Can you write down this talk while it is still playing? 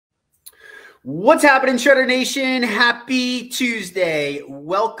What's happening, Shredder Nation? Happy Tuesday.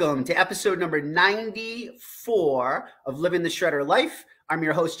 Welcome to episode number 94 of Living the Shredder Life. I'm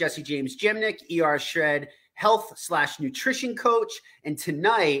your host, Jesse James Jamnik, ER Shred health/nutrition coach. And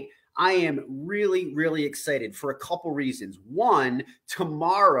tonight, I am really excited for a couple reasons. One,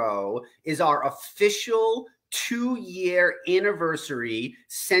 tomorrow is our official 2-year anniversary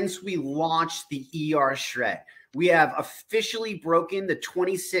since we launched the ER Shred. We have officially broken the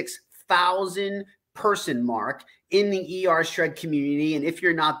 26,000 person mark in the ER Shred community. And if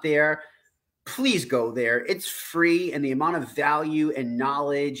you're not there, please go there. It's free, and the amount of value and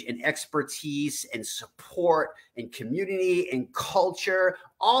knowledge and expertise and support and community and culture,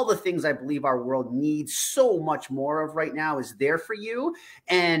 all the things I believe our world needs so much more of right now, is there for you.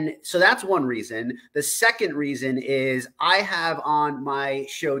 And so that's one reason. The second reason is I have on my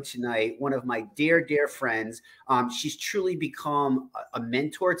show tonight one of my dear friends. She's truly become a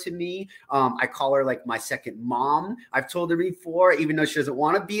mentor to me. I call her like my second mom. I've told her before, even though she doesn't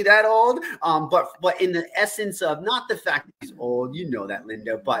want to be that old. But in the essence of not the fact that she's old, you know that,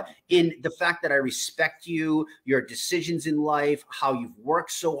 Linda, but in the fact that I respect you, your decisions in life, how you've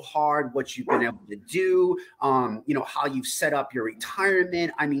worked so hard, what you've been able to do, how you've set up your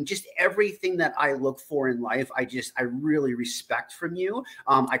retirement. I mean, just everything that I look for in life, I really respect from you.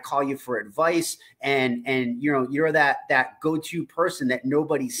 I call you for advice, and you're that go-to person that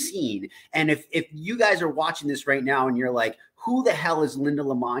nobody's seen. And if you guys are watching this right now and you're like, who the hell is Linda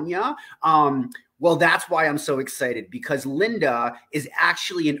LaMagna? Well, that's why I'm so excited, because Linda is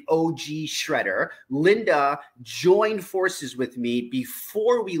actually an OG shredder. Linda joined forces with me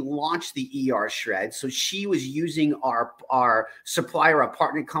before we launched the ER Shred. So she was using our supplier, our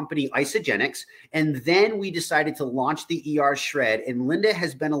partner company, Isogenics. And then we decided to launch the ER Shred. And Linda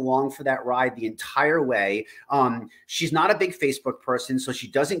has been along for that ride the entire way. She's not a big Facebook person, so she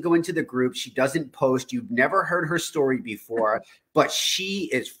doesn't go into the group. She doesn't post. You've never heard her story before. But she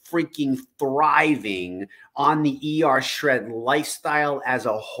is freaking thriving on the ER Shred lifestyle as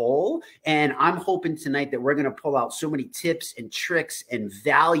a whole. And I'm hoping tonight that we're going to pull out so many tips and tricks and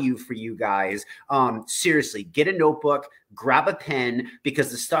value for you guys. Seriously, get a notebook, grab a pen,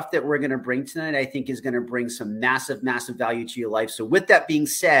 because the stuff that we're going to bring tonight, I think, is going to bring some massive value to your life. So with that being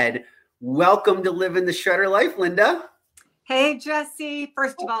said, welcome to Living the Shredder Life, Linda. Hey, Jesse.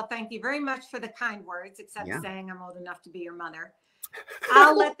 First of all, thank you very much for the kind words, except saying I'm old enough to be your mother.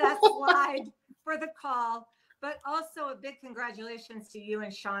 I'll let that slide for the call. But also a big congratulations to you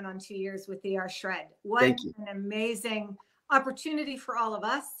and Sean on 2 years with ER Shred. What an amazing opportunity for all of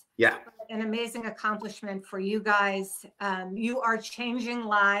us. Yeah. An amazing accomplishment for you guys. You are changing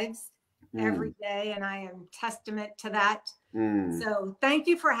lives every day, and I am testament to that. So thank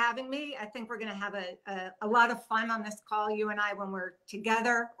you for having me. I think we're going to have a lot of fun on this call. You and I, when we're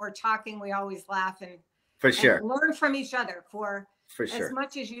together or talking, we always laugh and learn from each other. For sure. As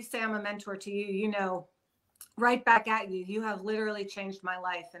much as you say I'm a mentor to you, right back at you. You have literally changed my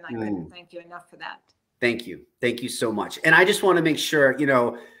life, and I couldn't thank you enough for that. Thank you. Thank you so much. And I just want to make sure,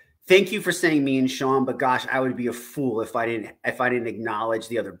 thank you for saying me and Sean, but gosh, I would be a fool if I didn't acknowledge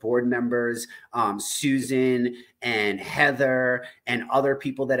the other board members, Susan and Heather and other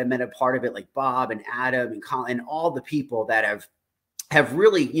people that have been a part of it, like Bob and Adam and Colin, and all the people that have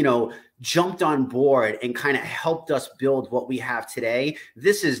really, jumped on board and kind of helped us build what we have today.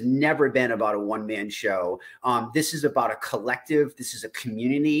 This has never been about a one-man show. This is about a collective. This is a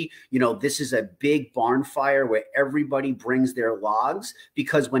community. This is a big bonfire where everybody brings their logs,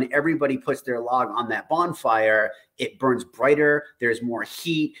 because when everybody puts their log on that bonfire, it burns brighter. There's more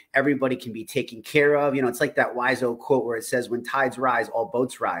heat. Everybody can be taken care of. It's like that wise old quote where it says, when tides rise, all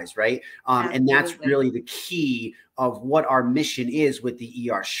boats rise, right? And that's really the key of what our mission is with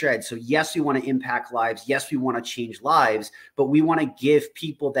the ER Shred. So yes, we want to impact lives. Yes, we want to change lives, but we want to give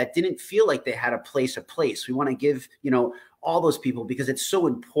people that didn't feel like they had a place. We want to give, all those people, because it's so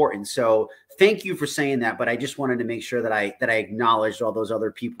important. So thank you for saying that. But I just wanted to make sure that I acknowledged all those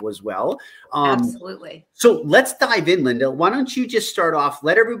other people as well. Absolutely. So let's dive in, Linda. Why don't you just start off?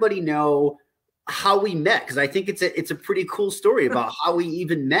 Let everybody know how we met, because I think it's a pretty cool story about how we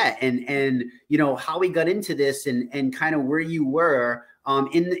even met and how we got into this and kind of where you were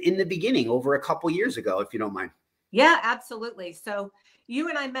in the beginning over a couple years ago, if you don't mind. Yeah, absolutely. So you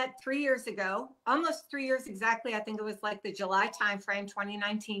and I met 3 years ago, almost 3 years exactly. I think it was like the July timeframe,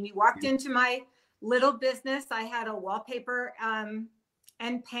 2019. You walked into my little business. I had a wallpaper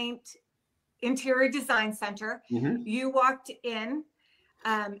and paint interior design center. You walked in.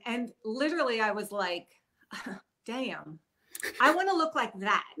 And literally I was like, damn, I want to look like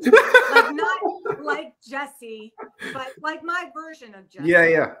that. Like not like Jesse, but like my version of Jesse.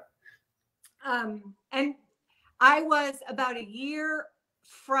 Yeah. And I was about a year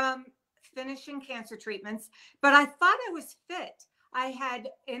from finishing cancer treatments, but I thought I was fit. I had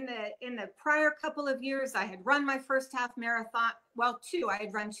in the prior couple of years, I had run my first half marathon. Well, two. I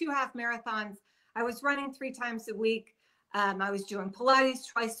had run 2 half marathons. I was running 3 times a week. I was doing Pilates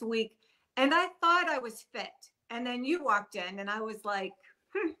twice a week, and I thought I was fit. And then you walked in, and I was like,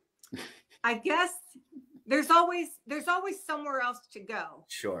 I guess there's always somewhere else to go.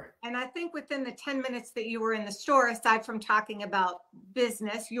 Sure. And I think within the 10 minutes that you were in the store, aside from talking about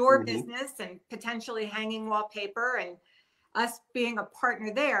business, your business, and potentially hanging wallpaper and us being a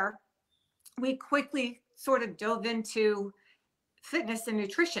partner there, we quickly sort of dove into fitness and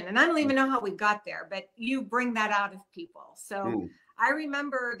nutrition. And I don't even know how we got there, but you bring that out of people. So I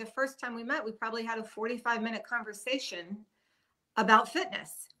remember the first time we met, we probably had a 45-minute conversation about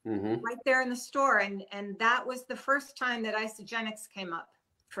fitness right there in the store. And that was the first time that isogenics came up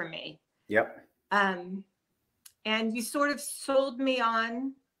for me. Yep. And you sort of sold me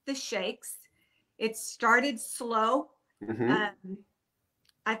on the shakes. It started slow.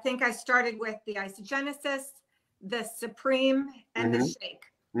 I think I started with the isogenesis, the Supreme, and the shake.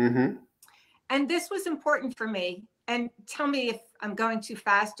 And this was important for me. And tell me if I'm going too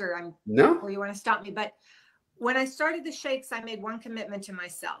fast or or you want to stop me. But when I started the shakes, I made one commitment to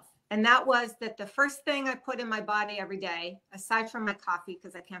myself. And that was that the first thing I put in my body every day, aside from my coffee,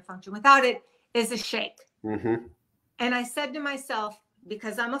 because I can't function without it, is a shake. And I said to myself,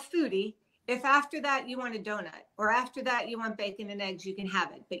 because I'm a foodie, if after that you want a donut or after that you want bacon and eggs, you can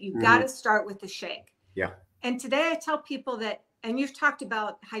have it. But you've got to start with the shake. Yeah. And today I tell people that, and you've talked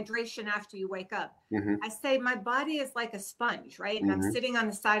about hydration after you wake up. I say my body is like a sponge, right? And I'm sitting on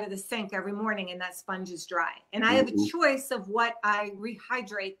the side of the sink every morning and that sponge is dry. And I have a choice of what I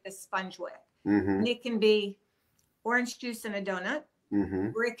rehydrate the sponge with. And it can be orange juice and a donut,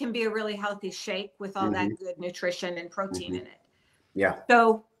 or it can be a really healthy shake with all that good nutrition and protein in it. Yeah.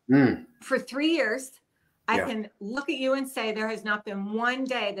 So for 3 years, I can look at you and say there has not been one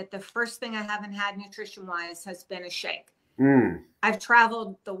day that the first thing I haven't had nutrition-wise has been a shake. I've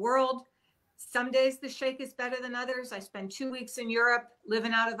traveled the world. Some days the shake is better than others. I spent 2 weeks in Europe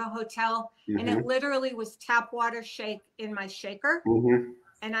living out of a hotel, and it literally was tap water shake in my shaker.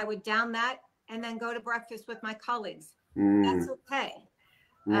 And I would down that and then go to breakfast with my colleagues. That's okay.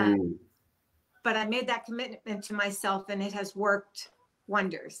 But I made that commitment to myself, and it has worked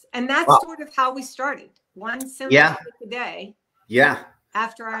wonders. And that's sort of how we started. One simple shake a day. Yeah.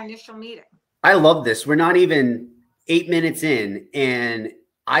 After our initial meeting. I love this. We're not even 8 minutes in, and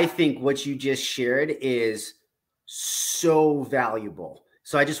I think what you just shared is so valuable.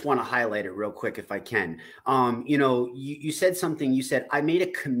 So I just want to highlight it real quick if I can. You know, you said something. You said, I made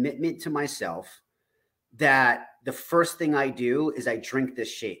a commitment to myself that the first thing I do is I drink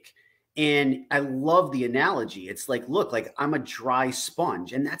this shake. And I love the analogy. It's like, look, like I'm a dry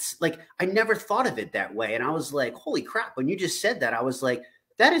sponge. And that's like, I never thought of it that way. And I was like, holy crap. When you just said that, I was like,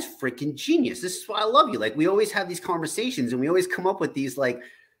 that is freaking genius. This is why I love you. Like, we always have these conversations and we always come up with these like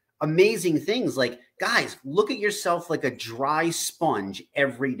amazing things. Like, guys, look at yourself like a dry sponge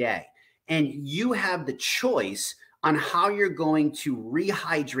every day. And you have the choice on how you're going to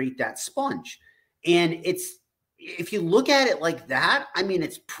rehydrate that sponge. And if you look at it like that, I mean,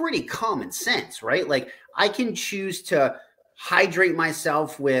 it's pretty common sense, right? Like, I can choose to hydrate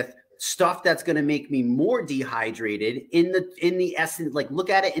myself with stuff that's going to make me more dehydrated in the essence. Like, look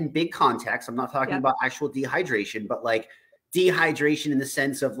at it in big context. I'm not talking about actual dehydration, but like dehydration in the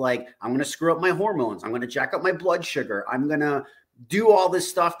sense of like, I'm going to screw up my hormones. I'm going to jack up my blood sugar. I'm going to do all this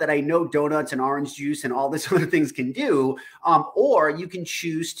stuff that I know donuts and orange juice and all this other things can do. Or you can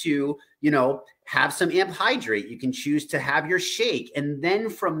choose to, you know, have some amp hydrate. You can choose to have your shake. And then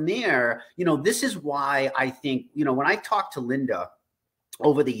from there, you know, this is why I think, you know, when I talk to Linda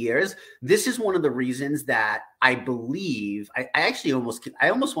over the years, this is one of the reasons that I believe, I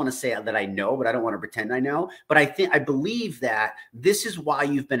almost want to say that I know, but I don't want to pretend I know. But I believe that this is why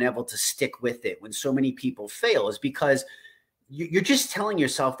you've been able to stick with it when so many people fail, is because you're just telling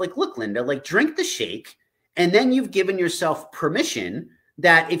yourself, like, look, Linda, like, drink the shake. And then you've given yourself permission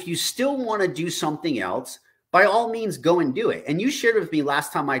that if you still want to do something else, by all means, go and do it. And you shared with me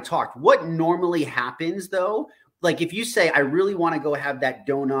last time I talked, what normally happens though, like if you say, I really want to go have that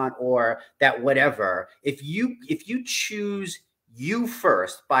donut or that whatever, if you choose you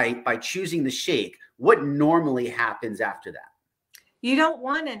first by choosing the shake, what normally happens after that? You don't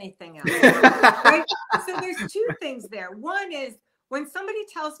want anything else, right? So there's two things there. One is when somebody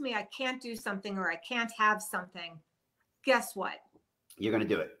tells me I can't do something or I can't have something, guess what? You're going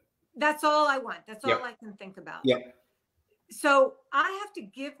to do it. That's all I want. That's all I can think about. Yep. So I have to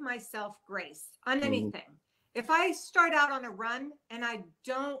give myself grace on anything. If I start out on a run and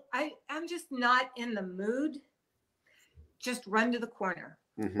I'm just not in the mood, just run to the corner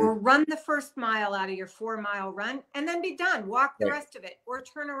or run the first mile out of your 4-mile run and then be done. Walk the rest of it or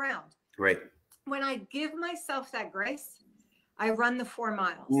turn around. Right. When I give myself that grace, I run the 4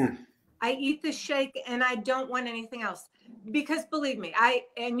 miles. I eat the shake and I don't want anything else because believe me,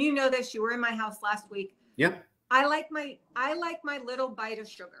 and you know this, you were in my house last week. Yeah. I like my little bite of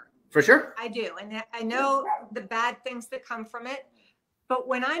sugar. For sure. I do. And I know the bad things that come from it. But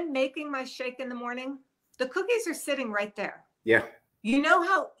when I'm making my shake in the morning, the cookies are sitting right there. Yeah. You know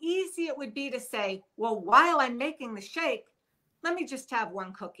how easy it would be to say, well, while I'm making the shake, let me just have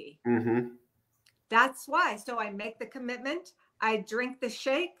one cookie. That's why. So I make the commitment. I drink the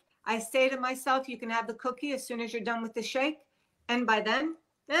shake. I say to myself, you can have the cookie as soon as you're done with the shake. And by then,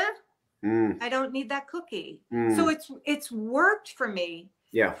 I don't need that cookie. So it's worked for me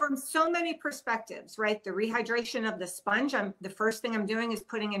from so many perspectives, right? The rehydration of the sponge. The first thing I'm doing is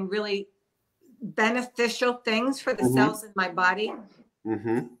putting in really beneficial things for the cells in my body.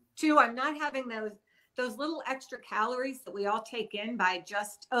 2, I'm not having those little extra calories that we all take in by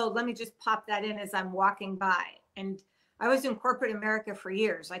just, let me just pop that in as I'm walking by. And I was in corporate America for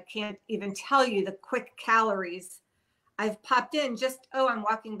years. I can't even tell you the quick calories I've popped in just, I'm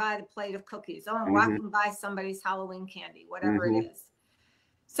walking by the plate of cookies. I'm walking by somebody's Halloween candy, whatever it is.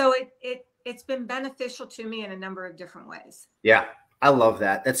 So it's been beneficial to me in a number of different ways. Yeah. I love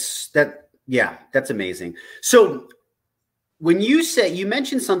that. That's amazing. So when you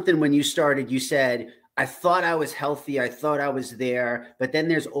mentioned something when you started, you said, I thought I was healthy. I thought I was there, but then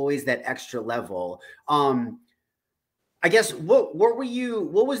there's always that extra level. I guess what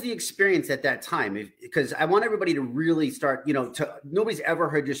was the experience at that time? Because I want everybody to really start, nobody's ever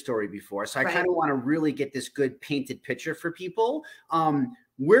heard your story before. So I kind of want to really get this good painted picture for people.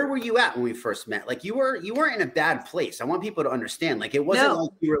 Where were you at when we first met? Like you weren't in a bad place. I want people to understand, like, it wasn't like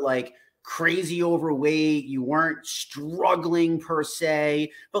you were like crazy overweight. You weren't struggling per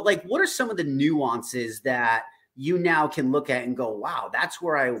se, but like, what are some of the nuances that you now can look at and go, wow, that's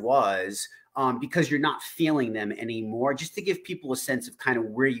where I was. Because you're not feeling them anymore, just to give people a sense of kind of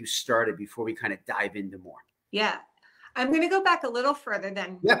where you started before we kind of dive into more. Yeah. I'm going to go back a little further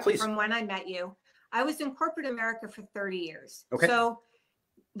than please. From when I met you. I was in corporate America for 30 years. Okay. So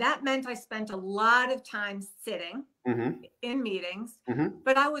that meant I spent a lot of time sitting in meetings,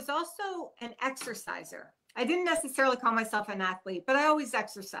 but I was also an exerciser. I didn't necessarily call myself an athlete, but I always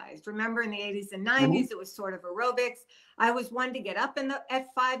exercised. Remember in the 80s and 90s, it was sort of aerobics. I was one to get up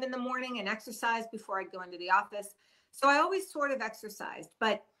at 5 in the morning and exercise before I'd go into the office. So I always sort of exercised.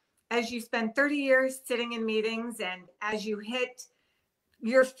 But as you spend 30 years sitting in meetings and as you hit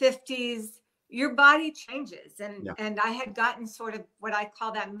your 50s, your body changes. And I had gotten sort of what I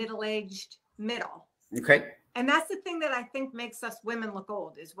call that middle-aged middle. Okay. And that's the thing that I think makes us women look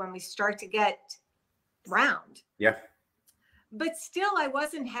old, is when we start to get round. Yeah. But still, I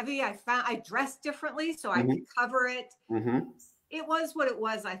wasn't heavy. I dressed differently so I could cover it. It was what it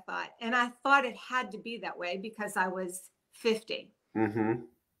was, I thought. And I thought it had to be that way because I was 50.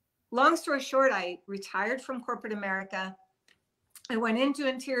 Long story short, I retired from corporate America. I went into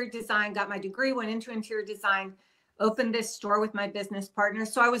interior design, got my degree, went into interior design, opened this store with my business partner.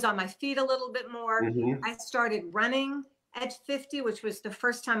 So I was on my feet a little bit more. I started running at 50, which was the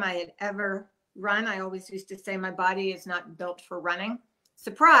first time I had ever run. I always used to say my body is not built for running.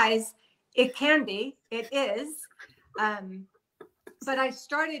 Surprise, it can be, it is. But I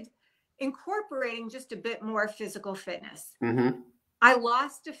started incorporating just a bit more physical fitness. I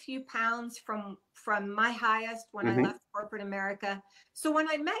lost a few pounds from my highest when I left corporate America. So when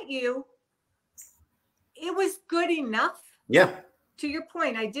I met you, it was good enough. Yeah. To your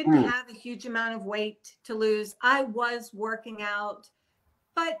point, I didn't have a huge amount of weight to lose. I was working out,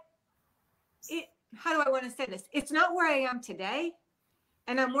 but how do I want to say this? It's not where I am today.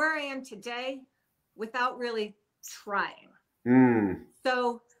 And I'm where I am today without really trying.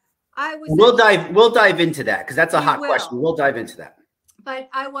 So I was. We'll dive into that because that's a hot question. We'll dive into that. But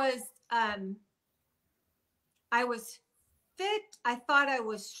I was fit. I thought I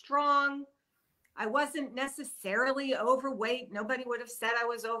was strong. I wasn't necessarily overweight. Nobody would have said I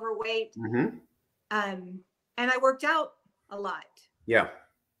was overweight. And I worked out a lot. Yeah.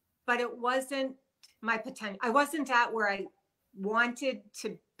 But it wasn't my potential. I wasn't at where I wanted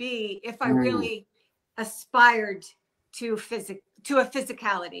to be if I really aspired to a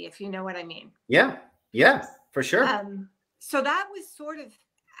physicality, if you know what I mean. Yeah. Yeah, for sure. So that was sort of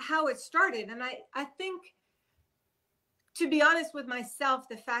how it started. And I think to be honest with myself,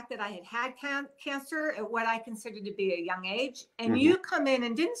 the fact that I had cancer at what I considered to be a young age, and you come in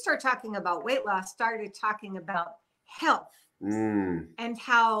and didn't start talking about weight loss, started talking about health and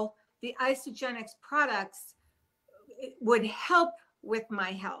how the isogenics products would help with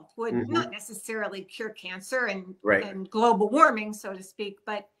my health, would not necessarily cure cancer and global warming, so to speak,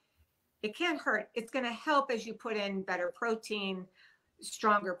 but it can't hurt. It's going to help as you put in better protein,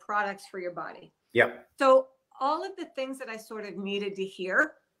 stronger products for your body. Yep. So all of the things that I sort of needed to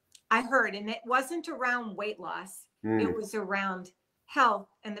hear, I heard, and it wasn't around weight loss. It was around health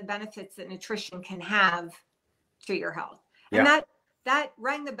and the benefits that nutrition can have to your health. And that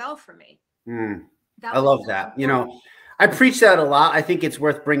rang the bell for me. I love that. You know, I preach that a lot. I think it's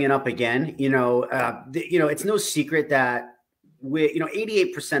worth bringing up again. You know, it's no secret that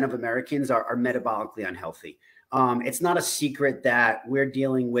 88% of Americans are metabolically unhealthy. It's not a secret that we're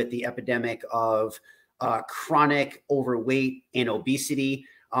dealing with the epidemic of chronic overweight and obesity,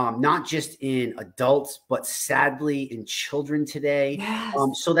 not just in adults, but sadly in children today. Yes.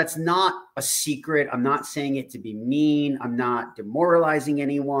 So that's not a secret. I'm not saying it to be mean. I'm not demoralizing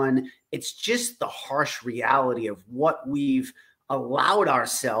anyone. It's just the harsh reality of what we've allowed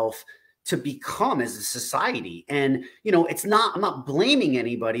ourselves to become as a society. And, you know, I'm not blaming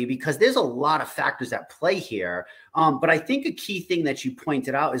anybody because there's a lot of factors at play here. But I think a key thing that you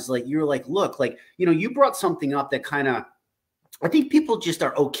pointed out is like, you're like, look, like, you know, you brought something up that kind of, I think people just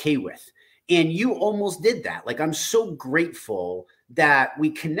are okay with. And you almost did that. Like, I'm so grateful that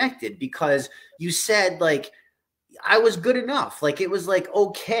we connected because you said like, I was good enough. Like, it was like,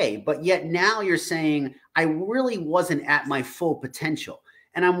 okay. But yet now you're saying I really wasn't at my full potential.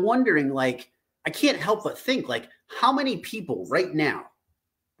 And I'm wondering, like, I can't help but think, like, how many people right now,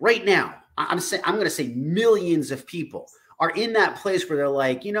 I'm going to say millions of people are in that place where they're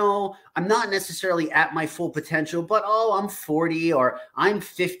like, you know, I'm not necessarily at my full potential, but, oh, I'm 40 or I'm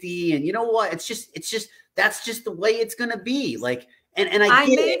 50. And you know what? It's just, that's just the way it's going to be. Like, and I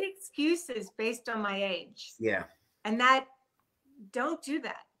get made excuses based on my age. Yeah. And don't do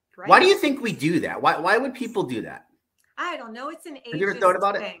that. Right? Why do you think we do that? Why would people do that? I don't know. It's an ageist thing. Have you ever thought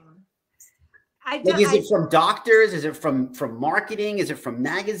about it? Like, is it from doctors? Is it from marketing? Is it from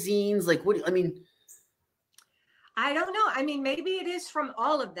magazines? Like, what? I mean, I don't know. I mean, maybe it is from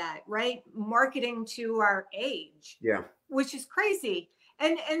all of that, right? Marketing to our age. Yeah. Which is crazy.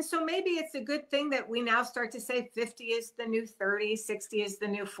 And so maybe it's a good thing that we now start to say 50 is the new 30, 60 is the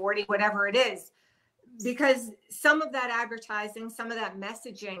new 40, whatever it is. Because some of that advertising, some of that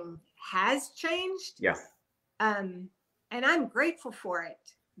messaging has changed. Yeah. And I'm grateful for it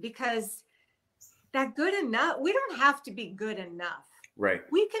because that good enough, we don't have to be good enough. Right.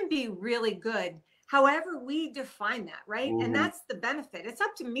 We can be really good, however we define that, right? And that's the benefit. It's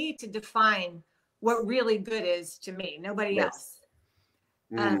up to me to define what really good is to me, nobody else.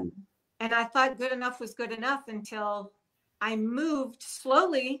 And I thought good enough was good enough until I moved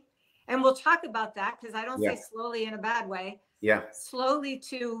slowly. And we'll talk about that because I don't say slowly in a bad way. Yeah. Slowly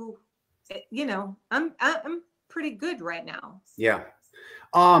to, you know, I'm pretty good right now. Yeah.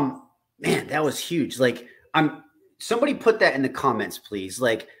 Man, that was huge. Like, somebody put that in the comments, please.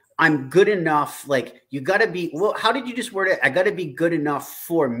 Like, I'm good enough. Like, you got to be, well, how did you just word it? I got to be good enough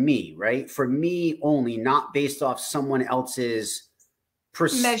for me, right? For me only, not based off someone else's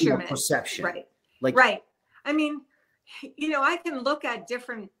measurement, perception. Right. Like, right. I mean, you know, I can look at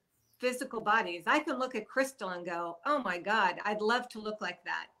different physical bodies. I can look at Crystal and go, oh my God, I'd love to look like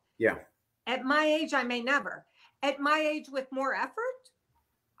that. Yeah. At my age, I may never. At my age, with more effort,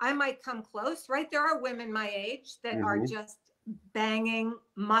 I might come close, right? There are women my age that are just banging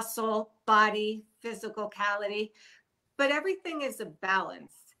muscle, body, physicality, but everything is a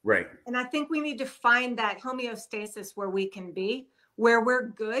balance. Right. And I think we need to find that homeostasis where we can be, where we're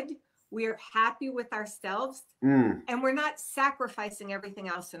good, we're happy with ourselves, and we're not sacrificing everything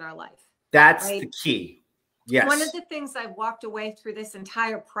else in our life. That's the key. Yes. One of the things I've walked away through this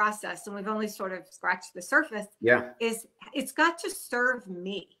entire process, and we've only sort of scratched the surface, is it's got to serve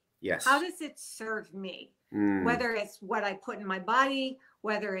me. Yes. How does it serve me? Whether it's what I put in my body,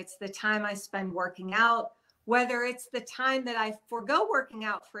 whether it's the time I spend working out, whether it's the time that I forego working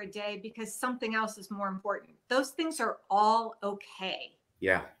out for a day because something else is more important. Those things are all okay.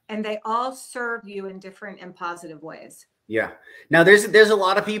 Yeah. And they all serve you in different and positive ways. Yeah. Now there's a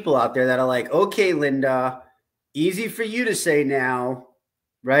lot of people out there that are like, okay, Linda, easy for you to say now,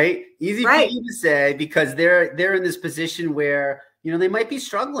 right? Easy for you to say because they're in this position where, you know, they might be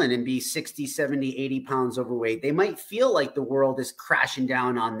struggling and be 60, 70, 80 pounds overweight. They might feel like the world is crashing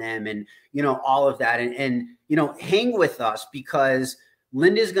down on them and, you know, all of that. And you know, hang with us because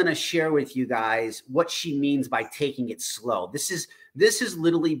Linda's going to share with you guys what she means by taking it slow. This has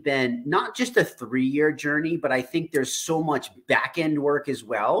literally been not just a 3-year journey, but I think there's so much back end work as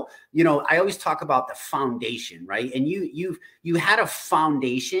well. You know, I always talk about the foundation, right? And you had a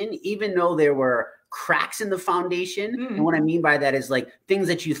foundation, even though there were cracks in the foundation. And what I mean by that is like things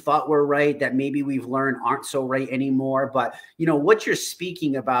that you thought were right that maybe we've learned aren't so right anymore. But you know, what you're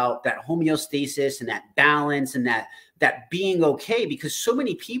speaking about, that homeostasis and that balance and that being okay, because so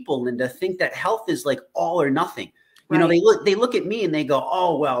many people, Linda, think that health is like all or nothing. You know, they look at me and they go,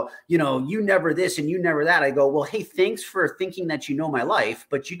 oh, well, you know, you never this and you never that. I go, well, hey, thanks for thinking that you know my life,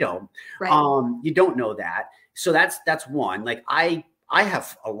 but you don't. You don't know that. So that's one. Like I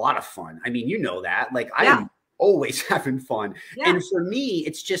have a lot of fun. I mean, you know that. Like I am always having fun. And for me,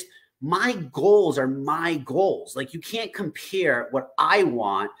 it's just my goals are my goals. Like you can't compare what I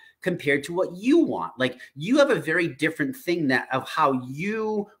want compared to what you want. Like you have a very different thing of how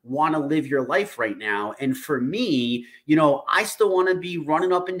you want to live your life right now. And for me, you know, I still want to be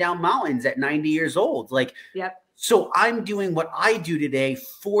running up and down mountains at 90 years old. Like, so I'm doing what I do today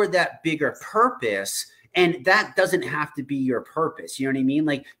for that bigger purpose. And that doesn't have to be your purpose. You know what I mean?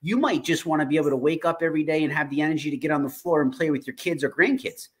 Like you might just want to be able to wake up every day and have the energy to get on the floor and play with your kids or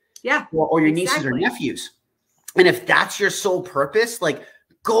grandkids. Or your nieces or nephews. And if that's your sole purpose, like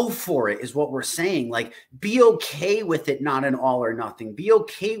go for it is what we're saying. Like be okay with it, not an all or nothing. Be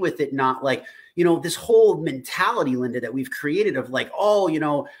okay with it, not like, you know, this whole mentality, Linda, that we've created of like, oh, you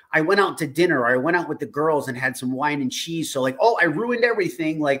know, I went out to dinner or I went out with the girls and had some wine and cheese. So like, oh, I ruined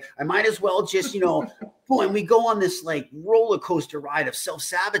everything. Like I might as well just, you know, boy, and we go on this like roller coaster ride of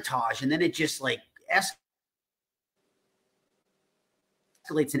self-sabotage. And then it just like escalates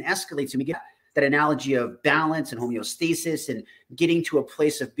and escalates. And we get that analogy of balance and homeostasis and getting to a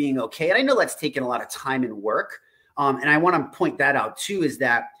place of being okay. And I know that's taken a lot of time and work. And I want to point that out too, is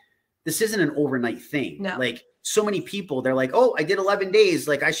that this isn't an overnight thing. Like so many people, they're like, oh, I did 11 days.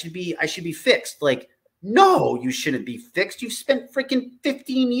 Like I should be fixed. Like, no, you shouldn't be fixed. You've spent freaking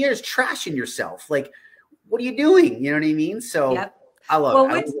 15 years trashing yourself. Like, what are you doing? You know what I mean? So I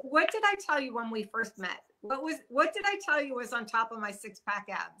love it. What did I tell you when we first met? What did I tell you was on top of my 6-pack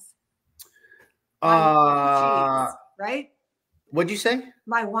abs? Cheese, right? What'd you say?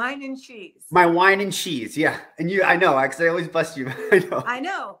 My wine and cheese. My wine and cheese. Yeah. And I know, because I always bust you. I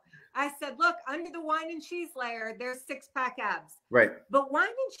know. I said, look, under the wine and cheese layer, there's 6-pack abs. Right. But wine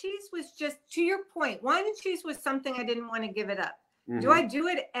and cheese was just, to your point, wine and cheese was something I didn't want to give it up. Do I do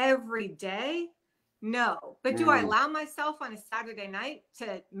it every day? No. But do I allow myself on a Saturday night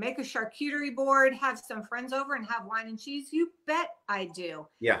to make a charcuterie board, have some friends over and have wine and cheese? You bet I do.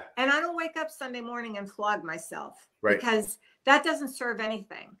 Yeah. And I don't wake up Sunday morning and flog myself. Right. Because that doesn't serve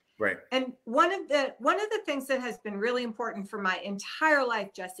anything. Right. And one of the things that has been really important for my entire life,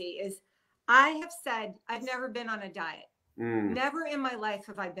 Jesse, is I have said I've never been on a diet. Never in my life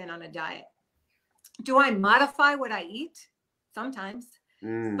have I been on a diet. Do I modify what I eat? Sometimes.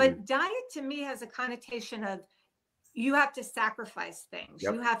 But diet to me has a connotation of you have to sacrifice things.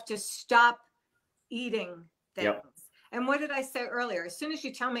 You have to stop eating things. And what did I say earlier? As soon as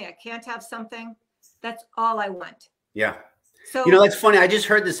you tell me I can't have something, that's all I want. Yeah. So, you know, that's funny. I just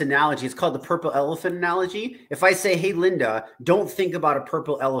heard this analogy. It's called the purple elephant analogy. If I say, hey, Linda, don't think about a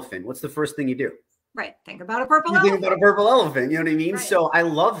purple elephant, what's the first thing you do? Right. Think about a purple elephant. Think about a purple elephant. You know what I mean? Right. So I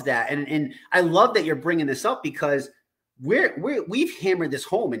love that. And I love that you're bringing this up because we've hammered this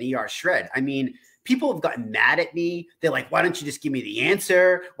home in ER Shred. I mean, people have gotten mad at me. They're like, why don't you just give me the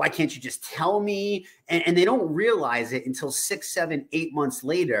answer? Why can't you just tell me? And they don't realize it until 6, 7, 8 months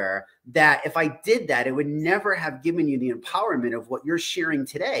later that if I did that, it would never have given you the empowerment of what you're sharing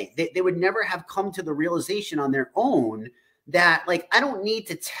today. They would never have come to the realization on their own that, like, I don't need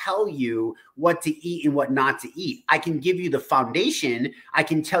to tell you what to eat and what not to eat. I can give you the foundation. I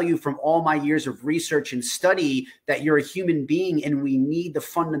can tell you from all my years of research and study that you're a human being and we need the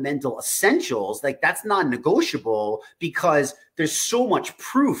fundamental essentials. Like, that's non-negotiable because there's so much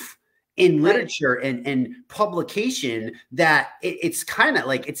proof in literature and publication that it's kind of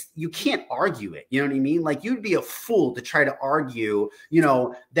like you can't argue it. You know what I mean? Like, you'd be a fool to try to argue, you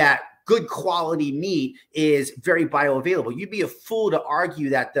know, that good quality meat is very bioavailable. You'd be a fool to argue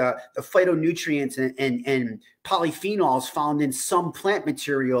that the phytonutrients and polyphenols found in some plant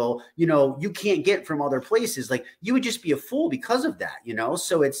material, you know, you can't get from other places. Like, you would just be a fool because of that, you know?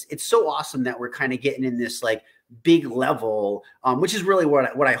 So it's so awesome that we're kind of getting in this like big level, which is really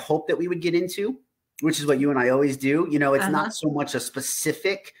what I hope that we would get into, which is what you and I always do. You know, it's not so much a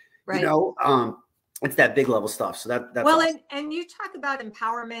specific, you know, it's that big level stuff. So that's well, awesome. and you talk about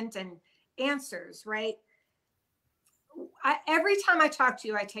empowerment and answers, right? every time I talk to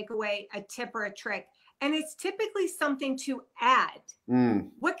you, I take away a tip or a trick, and it's typically something to add.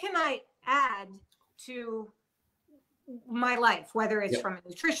 What can I add to my life, whether it's from a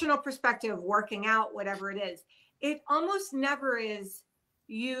nutritional perspective, working out, whatever it is? It almost never is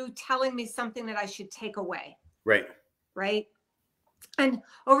you telling me something that I should take away. Right. Right. And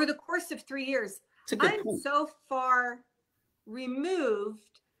over the course of 3 years, I'm so far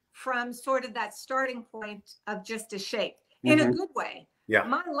removed from sort of that starting point of just a shake in a good way. Yeah.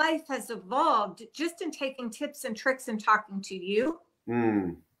 My life has evolved just in taking tips and tricks and talking to you.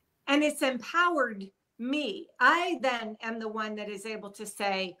 And it's empowered me. I then am the one that is able to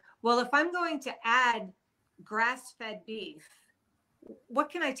say, well, if I'm going to add grass-fed beef, what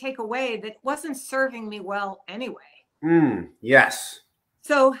can I take away that wasn't serving me well anyway? Yes.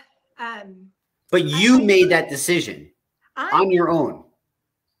 So, but you made that decision on your own.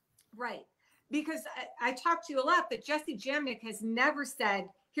 Right. Because I talk to you a lot, but Jesse Jamnik has never said,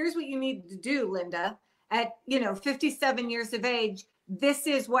 here's what you need to do, Linda, at 57 years of age. This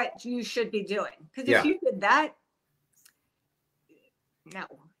is what you should be doing. Because if you did that, no,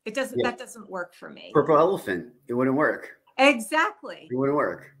 it doesn't. That doesn't work for me. Purple elephant, it wouldn't work. Exactly. It wouldn't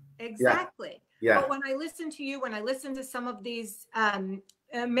work. Exactly. But when I listen to you, when I listen to some of these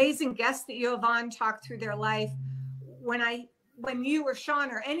amazing guests that you have on talk through their life, when you or Sean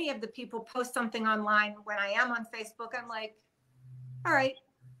or any of the people post something online, when I am on Facebook, I'm like, all right,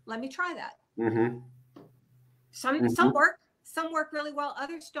 let me try that. Some work really well.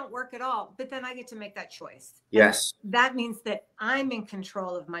 Others don't work at all. But then I get to make that choice. Yes. And that means that I'm in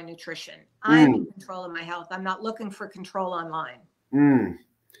control of my nutrition. I'm in control of my health. I'm not looking for control online.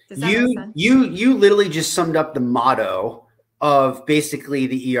 Does that make sense? You literally just summed up the motto of basically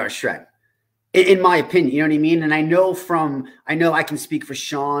the ER Shred. In my opinion, you know what I mean? And I know I can speak for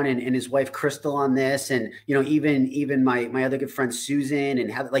Sean and his wife, Crystal, on this. And, even my other good friend, Susan,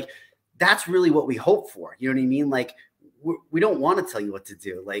 and how, like, that's really what we hope for. You know what I mean? Like, we don't want to tell you what to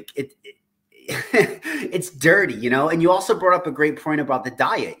do. Like it's dirty, and you also brought up a great point about the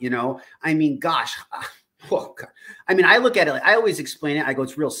diet. I mean, gosh, I mean, I look at it, I always explain it. I go,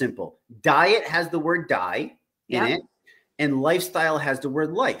 it's real simple. Diet has the word die in it, and lifestyle has the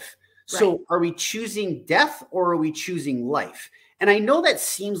word life. So are we choosing death or are we choosing life? And I know that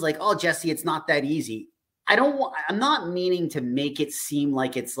seems like, oh, Jesse, it's not that easy. I'm not meaning to make it seem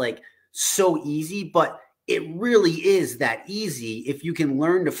like it's like so easy, but it really is that easy if you can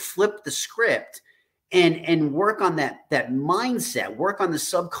learn to flip the script and work on that mindset, work on the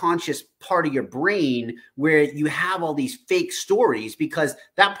subconscious part of your brain where you have all these fake stories, because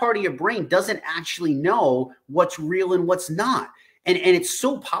that part of your brain doesn't actually know what's real and what's not. And it's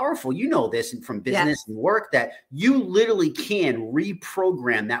so powerful. You know this from business and work, that you literally can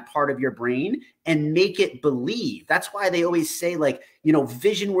reprogram that part of your brain and make it believe. That's why they always say, like,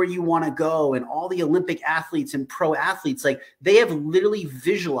 vision where you want to go, and all the Olympic athletes and pro athletes, like, they have literally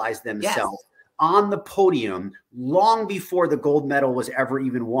visualized themselves on the podium long before the gold medal was ever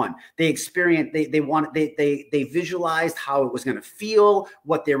even won. They experienced, they visualized how it was going to feel,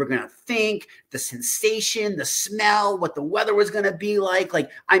 what they were going to think, the sensation, the smell, what the weather was going to be like,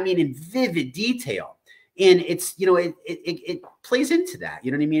 I mean, in vivid detail. And it's, it plays into that. You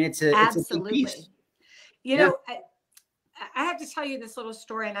know what I mean? It's a big piece. I have to tell you this little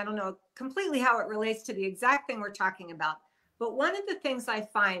story, and I don't know completely how it relates to the exact thing we're talking about. But one of the things I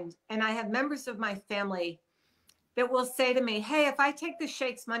find, and I have members of my family that will say to me, hey, if I take the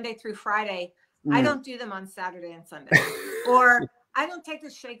shakes Monday through Friday, I don't do them on Saturday and Sunday. Or I don't take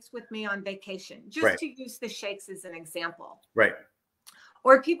the shakes with me on vacation, just to use the shakes as an example. Right.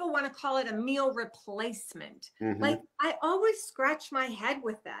 Or people want to call it a meal replacement. Like, I always scratch my head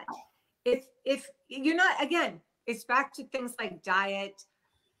with that. If you're not, again, it's back to things like diet,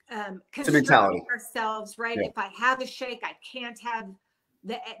 constricting ourselves, right? If I have a shake, I can't have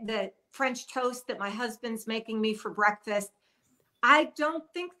the French toast that my husband's making me for breakfast. I don't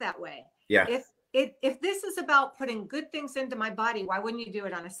think that way. If this is about putting good things into my body, why wouldn't you do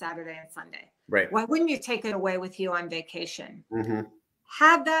it on a Saturday and Sunday? Right. Why wouldn't you take it away with you on vacation?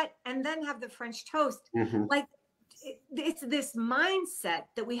 Have that, and then have the French toast. Like, it's this mindset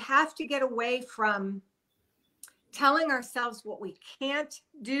that we have to get away from, telling ourselves what we can't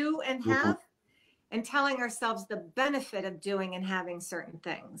do and have, and telling ourselves the benefit of doing and having certain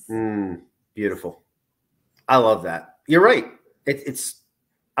things. Beautiful. I love that. You're right. I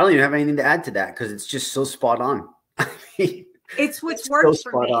don't even have anything to add to that, because it's just so spot on. I mean, it's what's worked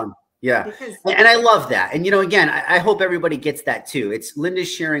so for me. On. Yeah. And I love that. And, again, I hope everybody gets that too. It's Linda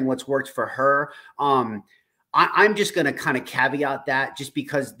sharing what's worked for her. I'm just going to kind of caveat that just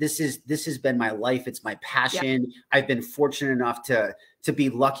because this has been my life. It's my passion. Yeah. I've been fortunate enough to be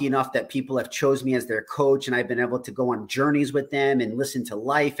lucky enough that people have chose me as their coach, and I've been able to go on journeys with them and listen to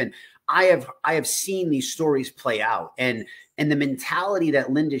life. And I have seen these stories play out, and the mentality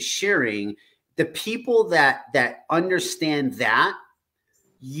that Linda's sharing, the people that understand that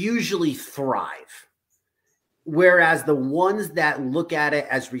usually thrive. Whereas the ones that look at it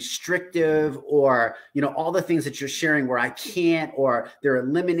as restrictive, or, you know, all the things that you're sharing where I can't, or they're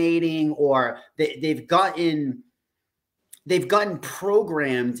eliminating, or they've gotten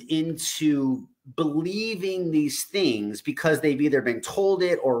programmed into believing these things because they've either been told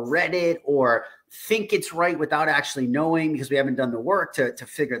it or read it or think it's right without actually knowing, because we haven't done the work to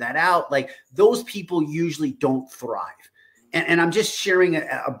figure that out. Like, those people usually don't thrive. And I'm just sharing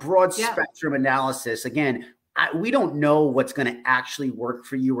a broad spectrum analysis. Again, we don't know what's going to actually work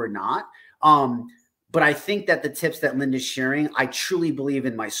for you or not. But I think that the tips that Linda's sharing, I truly believe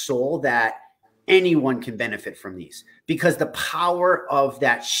in my soul that anyone can benefit from these, because the power of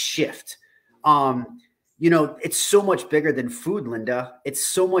that shift, you know, it's so much bigger than food, Linda. It's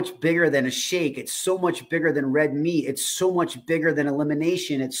so much bigger than a shake. It's so much bigger than red meat. It's so much bigger than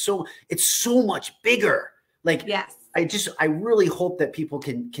elimination. It's so much bigger. Like, yes. I really hope that people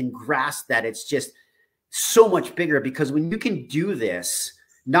can grasp that it's just so much bigger, because when you can do this,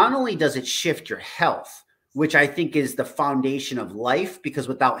 not only does it shift your health, which I think is the foundation of life, because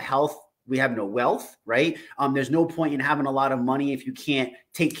without health, we have no wealth, right? There's no point in having a lot of money if you can't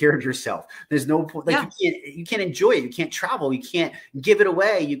take care of yourself. There's no point, like, you can't enjoy it. You can't travel. You can't give it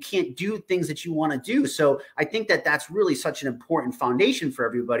away. You can't do things that you want to do. So I think that that's really such an important foundation for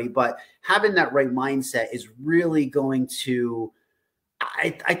everybody, but having that right mindset is really going to,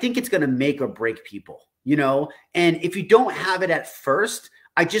 I think it's going to make or break people, you know? And if you don't have it at first,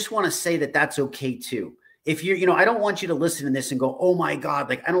 I just want to say that that's okay too. If you're, you know, I don't want you to listen to this and go, oh my God,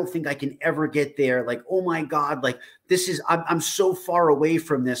 like, I don't think I can ever get there. Like, oh my God, like, this is, I'm so far away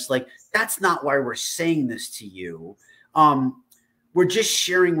from this. Like, that's not why we're saying this to you. We're just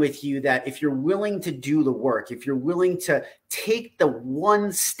sharing with you that if you're willing to do the work, if you're willing to take the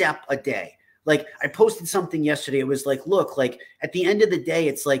one step a day, like I posted something yesterday. It was like, look, like at the end of the day,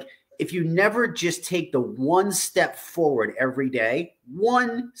 it's like, if you never just take the one step forward every day,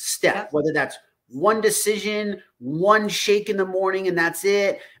 one step, whether that's one decision, one shake in the morning, and that's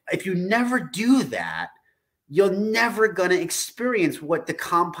it. If you never do that, you're never going to experience what the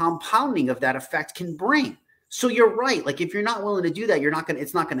compounding of that effect can bring. So you're right. Like, if you're not willing to do that,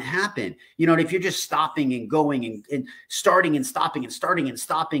 it's not going to happen. You know, and if you're just stopping and going and starting and stopping and starting and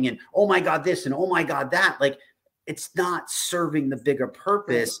stopping and, oh my God, this and oh my God, that, like, it's not serving the bigger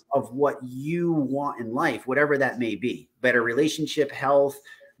purpose of what you want in life, whatever that may be. Better relationship, health,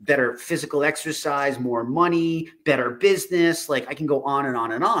 better physical exercise, more money, better business. Like, I can go on and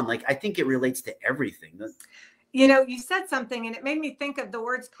on and on. Like, I think it relates to everything. You know, you said something and it made me think of the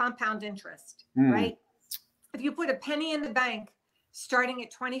words compound interest, right? If you put a penny in the bank starting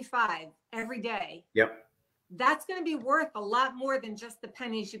at 25 every day, that's going to be worth a lot more than just the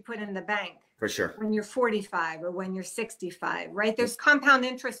pennies you put in the bank. For sure. When you're 45 or when you're 65, right? There's compound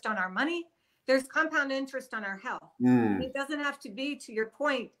interest on our money. There's compound interest on our health. It doesn't have to be, to your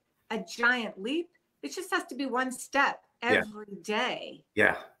point, a giant leap. It just has to be one step every day.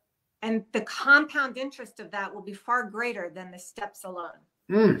 Yeah. And the compound interest of that will be far greater than the steps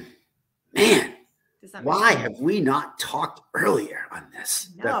alone. Man, why have we not talked earlier on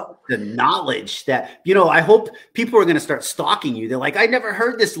this? No. The knowledge that, you know, I hope people are going to start stalking you. They're like, I never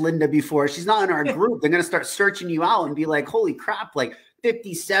heard this Linda before. She's not in our group. They're going to start searching you out and be like, holy crap, like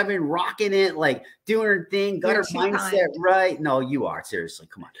 57, rocking it, like doing her thing, got her mindset right. No, you are. Seriously,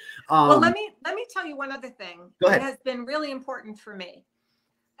 come on. Well, let me tell you one other thing that has been really important for me.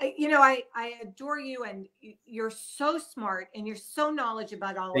 You know, I adore you, and you're so smart and you're so knowledgeable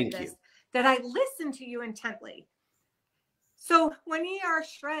about all of this that I listen to you intently. So when ER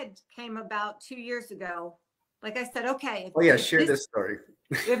Shred came about 2 years ago, like I said, okay. Share this story.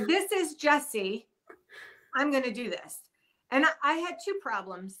 If this is Jesse, I'm going to do this. And I had two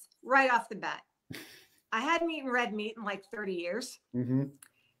problems right off the bat. I hadn't eaten red meat in like 30 years.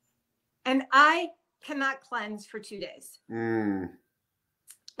 And I cannot cleanse for 2 days.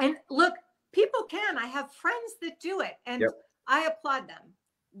 And look, people can. I have friends that do it, and I applaud them.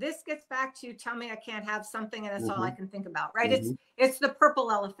 This gets back to, tell me I can't have something and that's all I can think about, right? It's the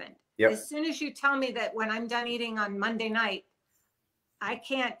purple elephant. As soon as you tell me that when I'm done eating on Monday night, I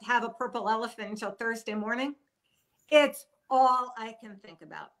can't have a purple elephant until Thursday morning, it's all I can think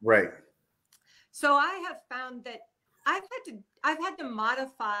about. Right. So I have found that I've had to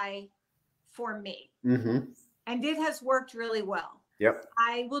modify for me. Mm-hmm. And it has worked really well. Yep.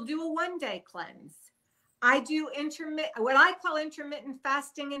 I will do a 1-day cleanse. I do what I call intermittent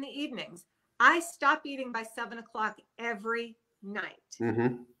fasting in the evenings. I stop eating by 7 o'clock every night.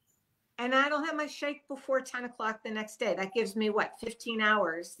 Mm-hmm. And I don't have my shake before 10 o'clock the next day. That gives me 15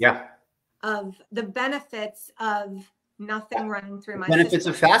 hours of the benefits of nothing running through my benefits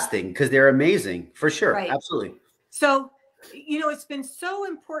system. of fasting, because they're amazing for sure. Right. Absolutely. So, it's been so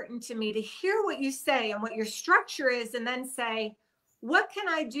important to me to hear what you say and what your structure is, and then say, what can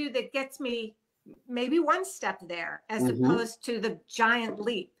I do that gets me maybe one step there as opposed to the giant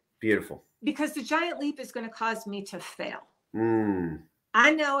leap? Beautiful. Because the giant leap is going to cause me to fail.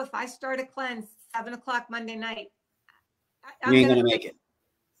 I know if I start a cleanse 7 o'clock Monday night, you ain't gonna make it.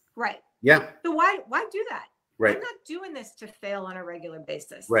 Right. Yeah. So why do that? Right. I'm not doing this to fail on a regular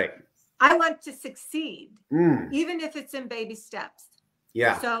basis. Right. I want to succeed, even if it's in baby steps.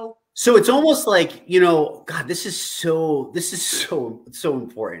 Yeah. So it's almost like, God, this is so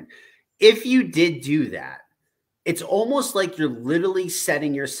important. If you did do that, it's almost like you're literally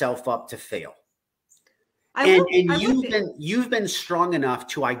setting yourself up to fail. You've been strong enough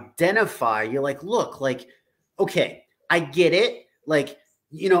to identify. You're like, look, like, okay, I get it. Like,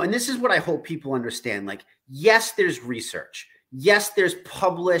 and this is what I hope people understand. Like, yes, there's research. Yes, there's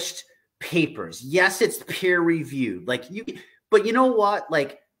published papers. Yes, it's peer reviewed. Like but you know what?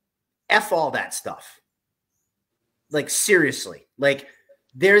 Like, F all that stuff. Like, seriously, like,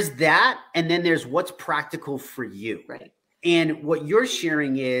 there's that. And then there's what's practical for you. Right. And what you're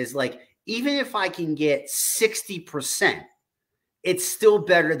sharing is like, even if I can get 60%, it's still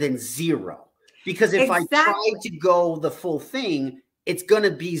better than 0. Because if I try to go the full thing, it's going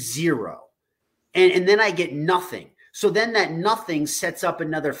to be 0. And then I get nothing. So then that nothing sets up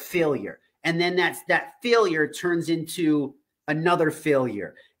another failure. And then that failure turns into another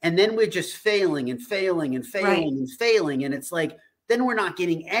failure. And then we're just failing and failing and failing and failing. And it's like, then we're not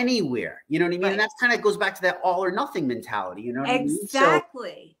getting anywhere. You know what I mean? Right. And that kind of goes back to that all or nothing mentality. You know what I mean?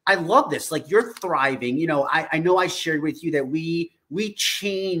 Exactly. So I love this. Like, you're thriving. I know I shared with you that we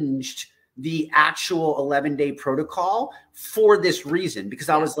changed the actual 11-day protocol for this reason, because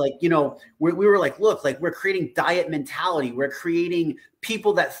I was like, we were like, look, like, we're creating diet mentality. We're creating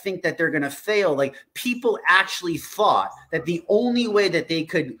people that think that they're going to fail. Like, people actually thought that the only way that they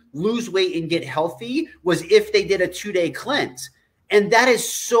could lose weight and get healthy was if they did a 2-day cleanse. And that is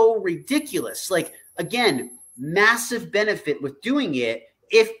so ridiculous. Like, again, massive benefit with doing it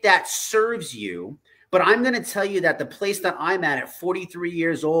if that serves you. But I'm going to tell you that the place that I'm at 43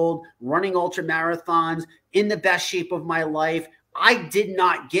 years old, running ultra marathons, in the best shape of my life, I did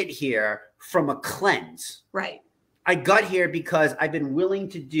not get here from a cleanse. Right. I got here because I've been willing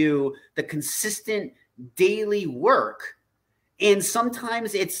to do the consistent daily work. And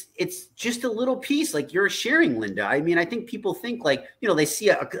sometimes it's just a little piece, like you're sharing, Linda. I mean, I think people think like, they see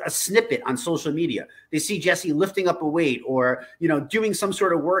a snippet on social media. They see Jesse lifting up a weight or, doing some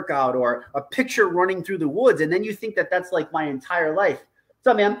sort of workout or a picture running through the woods. And then you think that that's like my entire life. What's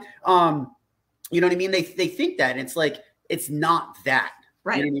up, man? You know what I mean? They think that, and it's like, it's not that.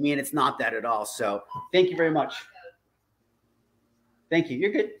 Right. You know what I mean? It's not that at all. So thank you very much. Thank you.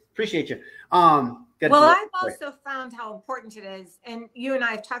 You're good. Appreciate you. Well, I've also found how important it is, and you and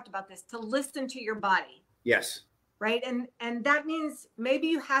I have talked about this, to listen to your body. Yes. Right? And that means maybe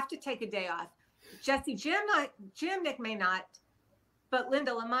you have to take a day off. Jesse Jamnik may not, but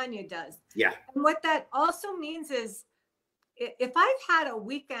Linda LaMagna does. Yeah. And what that also means is, if I've had a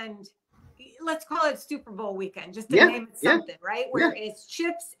weekend, let's call it Super Bowl weekend, just to name it something, right? Where it's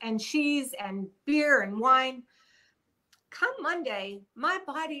chips and cheese and beer and wine. Come Monday, my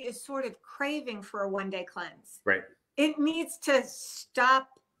body is sort of craving for a 1-day cleanse. Right. It needs to stop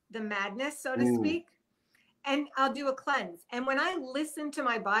the madness, so to speak, and I'll do a cleanse. And when I listen to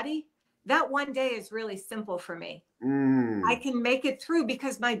my body, that 1 day is really simple for me. I can make it through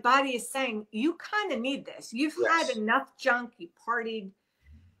because my body is saying, you kind of need this. You've had enough junk. You partied.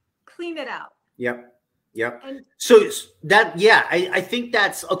 Clean it out. Yep. Yep. And so that, I think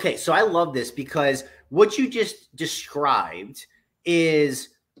that's okay. So I love this because what you just described is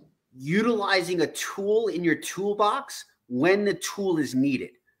utilizing a tool in your toolbox when the tool is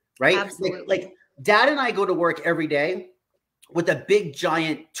needed, right? Absolutely. Like Dad and I go to work every day with a big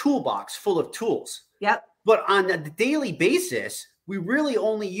giant toolbox full of tools. Yep. But on a daily basis, we really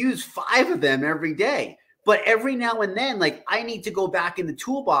only use 5 of them every day. But every now and then, like, I need to go back in the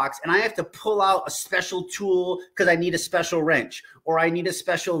toolbox and I have to pull out a special tool because I need a special wrench or I need a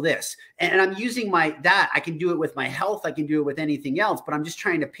special this. And I'm using I can do it with my health. I can do it with anything else. But I'm just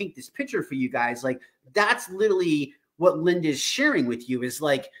trying to paint this picture for you guys. Like, that's literally what Linda's sharing with you is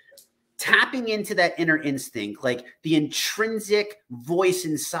like, tapping into that inner instinct, like the intrinsic voice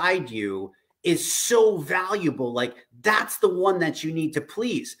inside you is so valuable. Like that's the one that you need to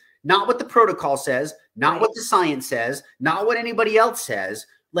please, not what the protocol says, not what the science says, not what anybody else says.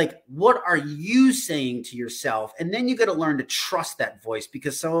 Like, what are you saying to yourself? And then you got to learn to trust that voice,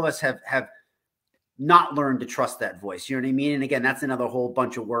 because some of us have not learned to trust that voice. You know what I mean? And again, that's another whole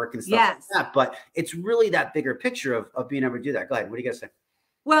bunch of work and stuff like that. But it's really that bigger picture of being able to do that. Go ahead. What do you guys say?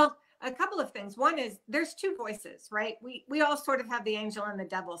 Well, a couple of things. One is there's two voices, right? We all sort of have the angel and the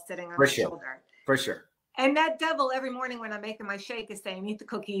devil sitting on our shoulder. For sure. And that devil every morning when I'm making my shake is saying, eat the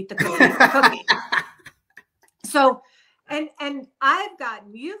cookie, eat the cookie, eat the cookie. So, and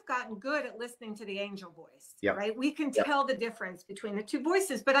you've gotten good at listening to the angel voice, right? We can tell the difference between the two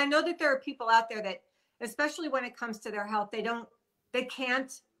voices, but I know that there are people out there that, especially when it comes to their health, they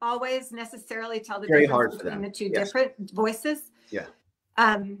can't always necessarily tell the difference between the two different voices. Yeah.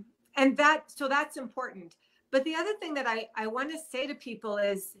 So that's important. But the other thing that I want to say to people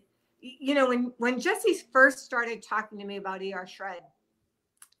is, you know, when Jesse first started talking to me about ER Shred,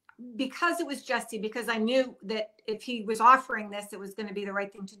 because it was Jesse, because I knew that if he was offering this, it was going to be the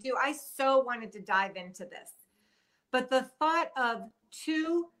right thing to do. I so wanted to dive into this. But the thought of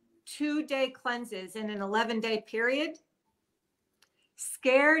two-day cleanses in an 11-day period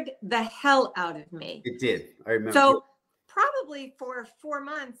scared the hell out of me. It did. I remember. So probably for 4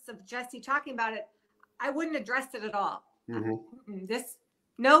 months of Jesse talking about it, I wouldn't address it at all.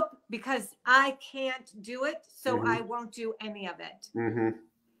 Nope, because I can't do it, so I won't do any of it.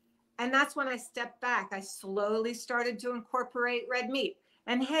 And that's when I stepped back. I slowly started to incorporate red meat.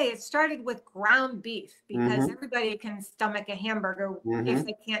 And hey, it started with ground beef, because everybody can stomach a hamburger if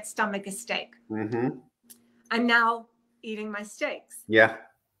they can't stomach a steak. I'm now eating my steaks. Yeah.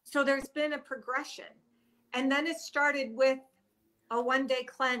 So there's been a progression. And then it started with a 1-day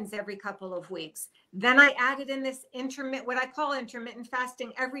cleanse every couple of weeks. Then I added in this what I call intermittent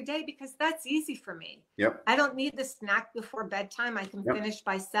fasting every day, because that's easy for me. I don't need the snack before bedtime. I can finish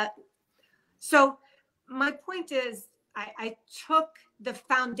by set. So my point is, I took the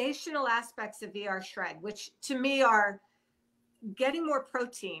foundational aspects of ER Shred, which to me are getting more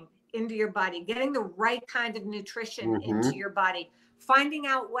protein into your body, getting the right kind of nutrition into your body, finding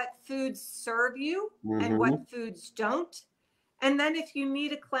out what foods serve you and what foods don't. And then if you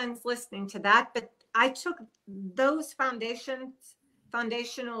need a cleanse, listening to that. But I took those foundational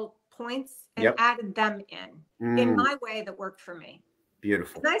points and added them in my way that worked for me.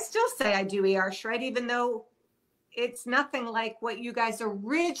 Beautiful. And I still say I do ER Shred, even though it's nothing like what you guys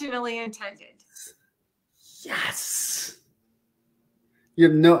originally intended. Yes. You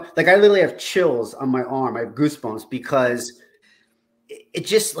have no, like, I literally have chills on my arm. I have goosebumps, because it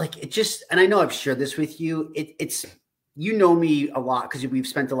just, and I know I've shared this with you. It's, you know me a lot because we've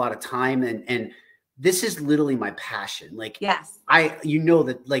spent a lot of time, and this is literally my passion. Like, you know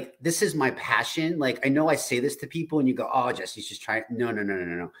that, like, this is my passion. Like, I know I say this to people and you go, oh, Jesse's just trying.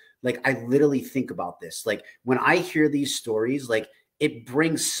 No. Like, I literally think about this. Like, when I hear these stories, like, it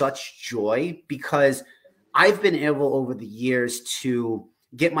brings such joy, because I've been able over the years to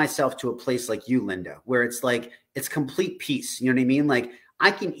get myself to a place like you, Linda, where it's like, it's complete peace. You know what I mean? Like, I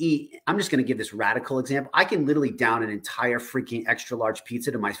can eat, I'm just going to give this radical example. I can literally down an entire freaking extra large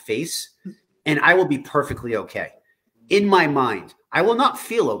pizza to my face, and I will be perfectly okay. In my mind, I will not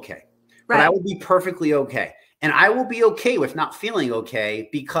feel okay, but I will be perfectly okay. And I will be okay with not feeling okay,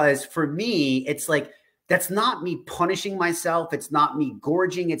 because for me, it's like, that's not me punishing myself. It's not me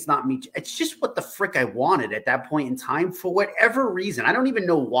gorging. It's not me. It's just what the frick I wanted at that point in time, for whatever reason. I don't even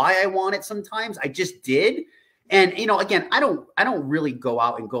know why I want it sometimes. I just did. And, you know, again, I don't really go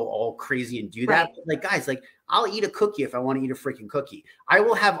out and go all crazy and do that. But like, guys, like, I'll eat a cookie if I want to eat a freaking cookie. I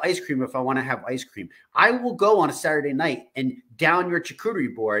will have ice cream if I want to have ice cream. I will go on a Saturday night and down your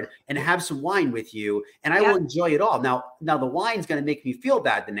charcuterie board and have some wine with you, and I will enjoy it all. Now the wine's going to make me feel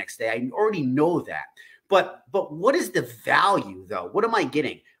bad the next day. I already know that. But what is the value, though? What am I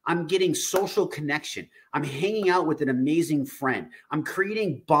getting? I'm getting social connection. I'm hanging out with an amazing friend. I'm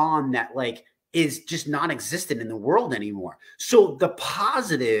creating bond that, like, is just non-existent in the world anymore. So the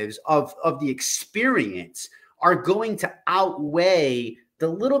positives of the experience are going to outweigh the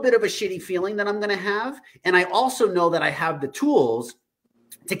little bit of a shitty feeling that I'm going to have. And I also know that I have the tools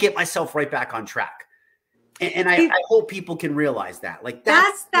to get myself right back on track. And I hope people can realize that. Like,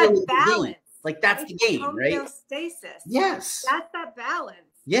 that's that balance. Like, that's the game, right? Homeostasis. Yes. That's that balance.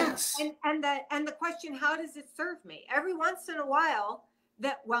 Yes. And the question, how does it serve me? Every once in a while,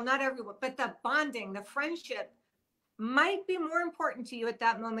 not everyone, but the bonding, the friendship might be more important to you at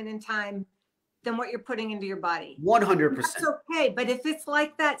that moment in time than what you're putting into your body. 100%. That's okay. But if it's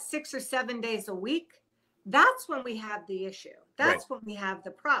like that 6 or 7 days a week, that's when we have the issue. That's when we have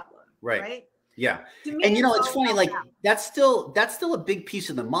the problem. Right. Yeah. Me, and it's funny, like that's still a big piece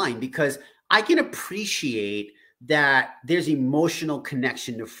of the mind, because I can appreciate that there's emotional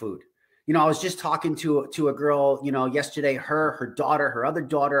connection to food. I was just talking to a girl, yesterday, her daughter, her other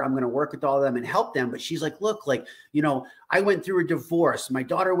daughter, I'm going to work with all of them and help them. But she's like, look, like, I went through a divorce. My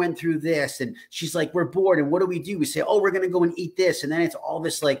daughter went through this. And she's like, we're bored. And what do? We say, oh, we're going to go and eat this. And then it's all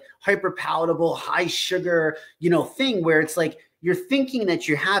this like hyper palatable, high sugar, thing where it's like, you're thinking that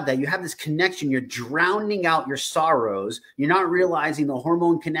you have this connection. You're drowning out your sorrows. You're not realizing the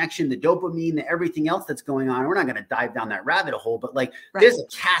hormone connection, the dopamine, the everything else that's going on. We're not going to dive down that rabbit hole, but like there's a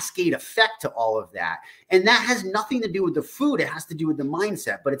cascade effect to all of that. And that has nothing to do with the food. It has to do with the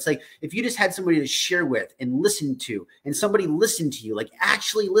mindset. But it's like, if you just had somebody to share with and listen to, and somebody listened to you, like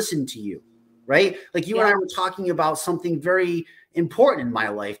actually listen to you, right? Like you and I were talking about something very important in my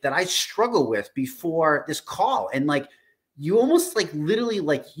life that I struggle with before this call. And like, you almost like literally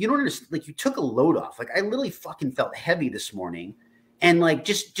like, you don't understand, like you took a load off. Like I literally fucking felt heavy this morning, and like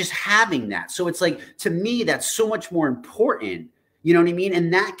just having that. So it's like, to me, that's so much more important. You know what I mean?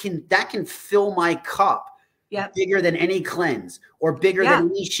 And that can fill my cup bigger than any cleanse, or bigger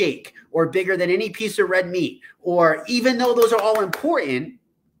than any shake, or bigger than any piece of red meat, or even though those are all important,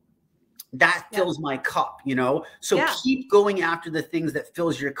 that fills my cup, So keep going after the things that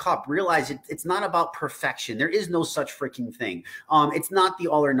fills your cup. Realize it's not about perfection. There is no such freaking thing. It's not the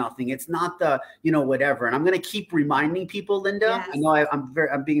all or nothing. It's not the, whatever. And I'm going to keep reminding people, Linda, I know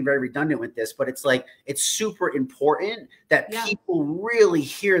I'm being very redundant with this, but it's like, it's super important that people really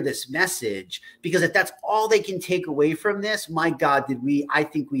hear this message, because if that's all they can take away from this, my God, I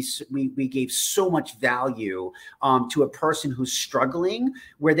think we gave so much value to a person who's struggling,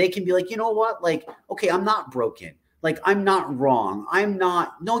 where they can be like, you know what? Like, okay, I'm not broken. Like, I'm not wrong.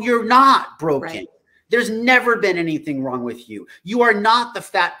 No, you're not broken. Right. There's never been anything wrong with you. You are not the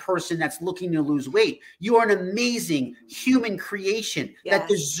fat person that's looking to lose weight. You are an amazing human creation that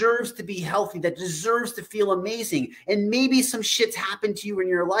deserves to be healthy, that deserves to feel amazing. And maybe some shit's happened to you in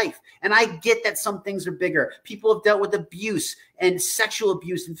your life. And I get that some things are bigger. People have dealt with abuse and sexual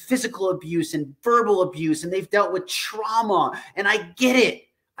abuse and physical abuse and verbal abuse, and they've dealt with trauma. And I get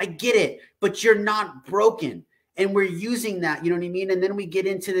it, but you're not broken. And we're using that, you know what I mean? And then we get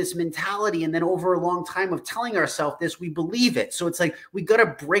into this mentality, and then over a long time of telling ourselves this, we believe it. So it's like, we got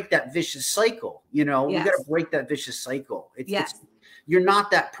to break that vicious cycle, we got to break that vicious cycle. You're not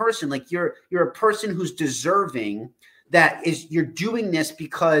that person. Like you're a person who's deserving, you're doing this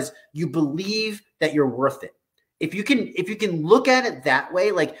because you believe that you're worth it. If you can look at it that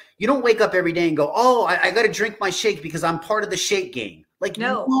way, like you don't wake up every day and go, oh, I got to drink my shake because I'm part of the shake gang. Like,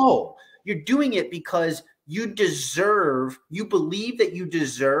 no, you're doing it because you believe that you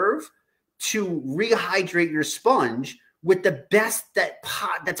deserve to rehydrate your sponge with the best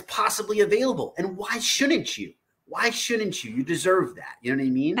that's possibly available. And why shouldn't you? Why shouldn't you? You deserve that. You know what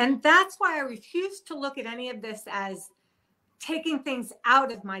I mean? And that's why I refuse to look at any of this as taking things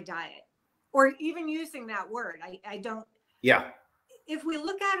out of my diet, or even using that word. I don't. Yeah. If we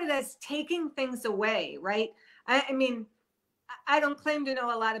look at it as taking things away, right? I mean, I don't claim to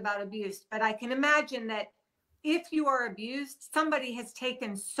know a lot about abuse, but I can imagine that if you are abused, somebody has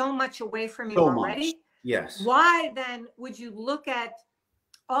taken so much away from you already. Yes. Why then would you look at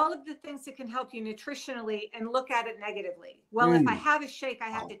all of the things that can help you nutritionally and look at it negatively? Well, if I have a shake, I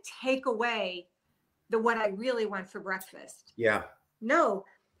have to take away what I really want for breakfast. Yeah. No,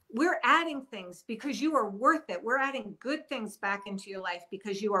 we're adding things because you are worth it. We're adding good things back into your life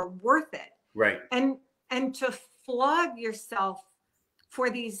because you are worth it. Right. And to flog yourself for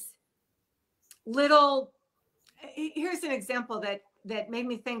these little, here's an example that made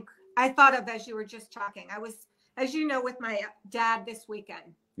me think, I thought of as you were just talking. I was, as you know, with my dad this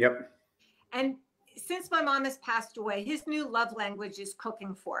weekend. Yep. And since my mom has passed away, his new love language is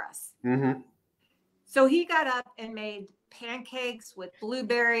cooking for us. Mm-hmm. So he got up and made pancakes with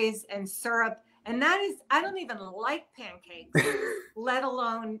blueberries and syrup. And that is, I don't even like pancakes, let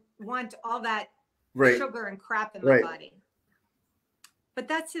alone want all that sugar and crap in my body. But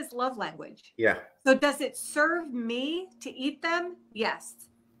that's his love language. Yeah. So does it serve me to eat them? Yes.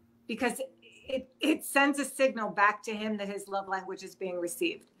 Because it sends a signal back to him that his love language is being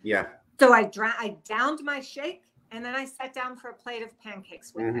received. Yeah. So I downed my shake, and then I sat down for a plate of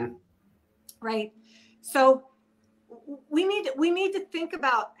pancakes with him. Right. So we need to think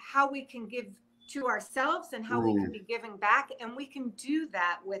about how we can give to ourselves and how we can be giving back. And we can do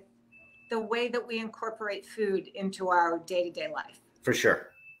that with the way that we incorporate food into our day-to-day life. For sure.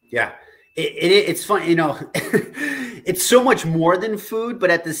 Yeah. It's fun, you know, it's so much more than food, but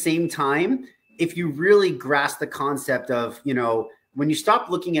at the same time, if you really grasp the concept of, you know, when you stop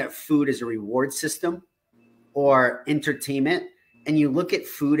looking at food as a reward system or entertainment, and you look at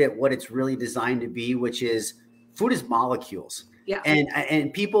food at what it's really designed to be, which is food is molecules. Yeah.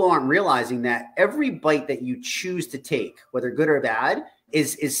 And people aren't realizing that every bite that you choose to take, whether good or bad,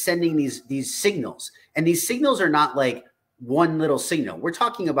 is sending these signals. And these signals are not like one little signal. We're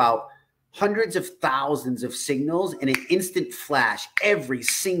talking about hundreds of thousands of signals in an instant flash. Every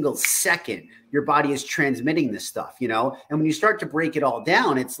single second your body is transmitting this stuff, you know. And when you start to break it all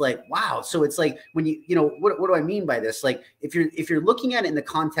down, it's like, wow. So it's like, when you know, what do I mean by this? Like, if you're looking at it in the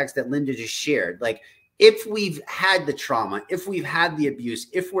context that Linda just shared, like, if we've had the trauma, if we've had the abuse,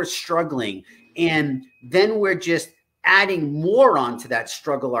 if we're struggling, and then we're just adding more onto that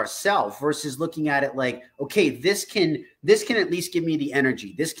struggle ourselves versus looking at it like, okay, this can at least give me the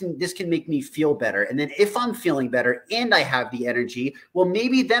energy. This can make me feel better. And then if I'm feeling better and I have the energy, well,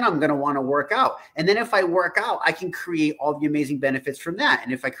 maybe then I'm going to want to work out. And then if I work out, I can create all the amazing benefits from that.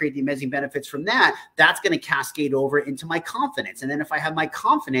 And if I create the amazing benefits from that, that's going to cascade over into my confidence. And then if I have my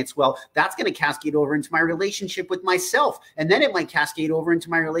confidence, well, that's going to cascade over into my relationship with myself. And then it might cascade over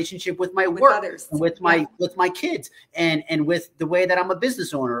into my relationship with my work, others, with my kids, and with the way that I'm a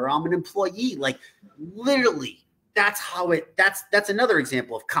business owner or I'm an employee. Like, literally, that's another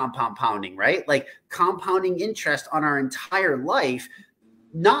example of compounding, right? Like, compounding interest on our entire life,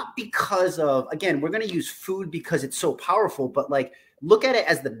 not because of, again, we're going to use food because it's so powerful, but like, look at it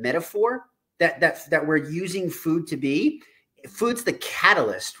as the metaphor that we're using food to be. Food's the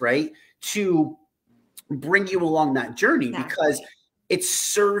catalyst, right, to bring you along that journey. Exactly. Because it's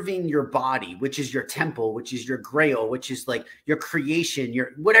serving your body, which is your temple, which is your grail, which is like your creation,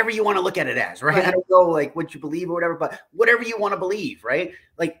 your whatever you want to look at it as, right? I don't know like what you believe or whatever, but whatever you want to believe, right?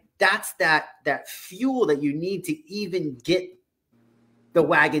 Like, that's that fuel that you need to even get the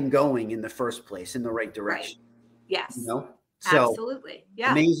wagon going in the first place, in the right direction. Right. Yes. You know? So absolutely.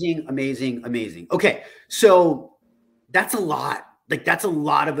 Yeah. Amazing, amazing, amazing. Okay. So that's a lot. Like, that's a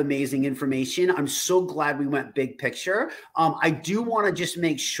lot of amazing information. I'm so glad we went big picture. I do want to just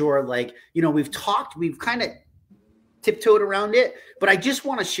make sure, like, you know, we've kind of tiptoed around it, but I just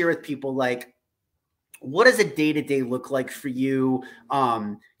want to share with people, like, what does a day-to-day look like for you?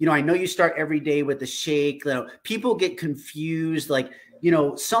 You know, I know you start every day with a shake. You know, people get confused. Like, you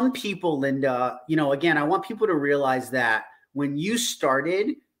know, some people, Linda, you know, again, I want people to realize that when you started,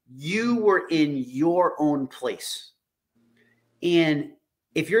 you were in your own place. And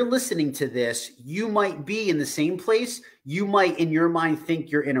if you're listening to this, you might be in the same place. You might, in your mind,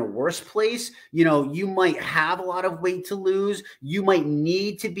 think you're in a worse place. You know, you might have a lot of weight to lose. You might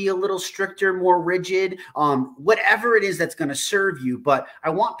need to be a little stricter, more rigid, whatever it is that's going to serve you. But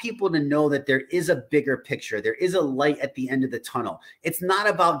I want people to know that there is a bigger picture. There is a light at the end of the tunnel. It's not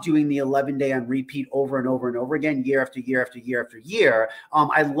about doing the 11-day on repeat over and over and over again, year after year after year after year.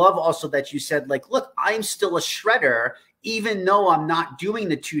 I love also that you said, like, look, I'm still a shredder, even though I'm not doing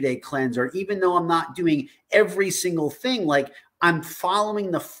the 2-day cleanse, or even though I'm not doing every single thing. Like, I'm following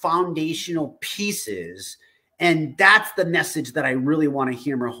the foundational pieces. And that's the message that I really want to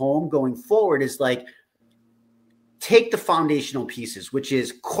hammer home going forward, is like, take the foundational pieces, which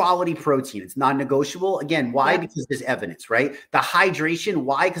is quality protein. It's non-negotiable. Again, why? Because there's evidence, right? The hydration,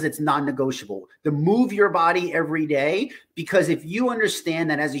 why? Because it's non-negotiable. The move your body every day, because if you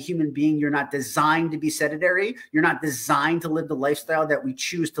understand that as a human being, you're not designed to be sedentary, you're not designed to live the lifestyle that we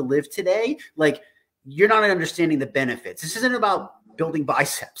choose to live today, like, you're not understanding the benefits. This isn't about building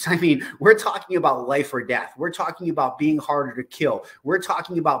biceps. I mean, we're talking about life or death. We're talking about being harder to kill. We're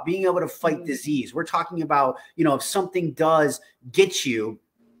talking about being able to fight disease. We're talking about, you know, if something does get you,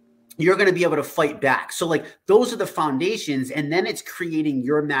 you're going to be able to fight back. So, like, those are the foundations. And then it's creating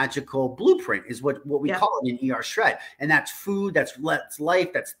your magical blueprint, is what we call it in ER Shred. And that's food, that's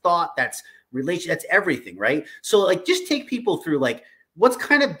life, that's thought, that's relation, that's everything, right? So, like, just take people through, like, what's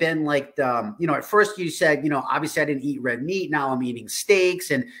kind of been like the, you know, at first you said, you know, obviously I didn't eat red meat. Now I'm eating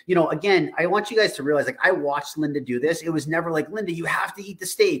steaks. And, you know, again, I want you guys to realize, like, I watched Linda do this. It was never like, Linda, you have to eat the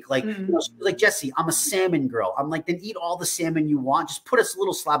steak. Like, you know, she was like, Jesse, I'm a salmon girl. I'm like, then eat all the salmon you want. Just put a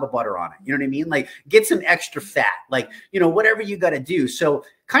little slab of butter on it. You know what I mean? Like, get some extra fat, like, you know, whatever you got to do. So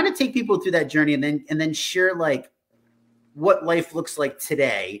kind of take people through that journey, and then share, like, what life looks like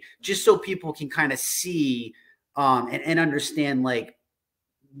today, just so people can kind of see and understand, like,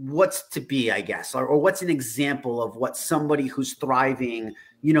 what's to be, I guess, or what's an example of what somebody who's thriving,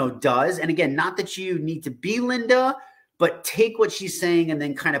 you know, does. And again, not that you need to be Linda, but take what she's saying and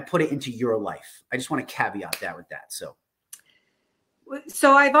then kind of put it into your life. I just want to caveat that with that. So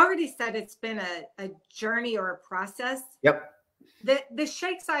So I've already said it's been a journey or a process. Yep. The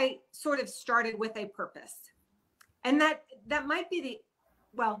shakes I sort of started with a purpose. And that might be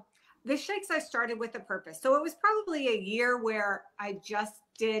the shakes I started with a purpose. So it was probably a year where I just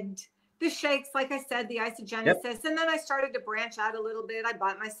did the shakes, like I said, the isogenesis. Yep. And then I started to branch out a little bit. I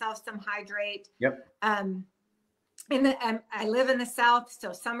bought myself some hydrate. Yep. I live in the South,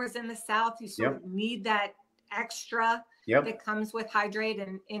 so summer's in the South. You sort of need that extra that comes with hydrate,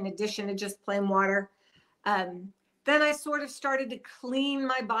 and in addition to just plain water. Then I sort of started to clean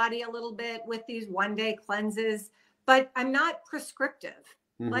my body a little bit with these one-day cleanses, but I'm not prescriptive.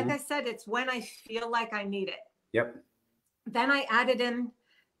 Mm-hmm. Like I said, it's when I feel like I need it. Yep. Then I added in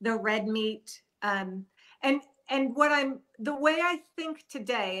the red meat. And the way I think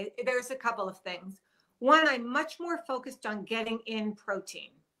today, there's a couple of things. One, I'm much more focused on getting in protein.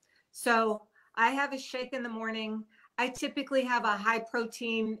 So I have a shake in the morning. I typically have a high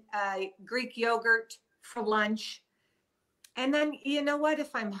protein Greek yogurt for lunch. And then, you know what,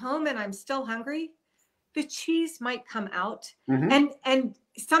 if I'm home and I'm still hungry, the cheese might come out. Mm-hmm. And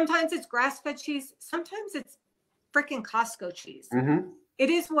sometimes it's grass-fed cheese. Sometimes it's freaking Costco cheese. Mm-hmm. It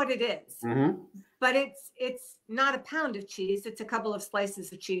is what it is. Mm-hmm. But it's not a pound of cheese. It's a couple of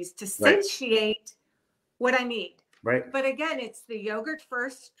slices of cheese to satiate what I need. Right. But again, it's the yogurt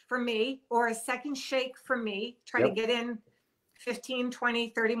first for me, or a second shake for me. Try to get in 15, 20,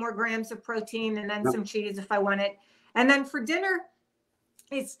 30 more grams of protein, and then some cheese if I want it. And then for dinner,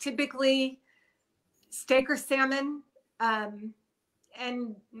 it's typically steak or salmon, and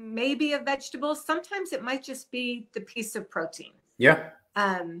maybe a vegetable. Sometimes it might just be the piece of protein. Yeah.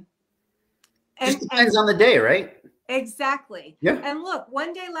 Just depends on the day, right? Exactly. Yeah. And look,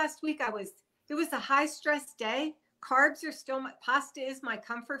 one day last week, it was a high stress day. Carbs are still pasta is my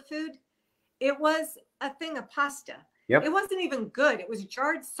comfort food. It was a thing of pasta. Yep. It wasn't even good. It was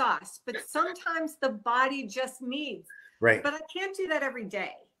jarred sauce, but sometimes the body just needs. Right. But I can't do that every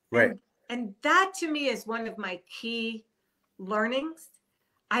day. Right. And that to me is one of my key learnings.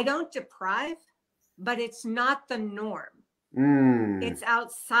 I don't deprive, but it's not the norm. It's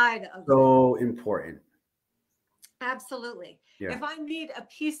outside of so important. Absolutely. Yeah. If I need a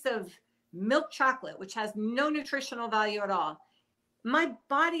piece of milk chocolate, which has no nutritional value at all, my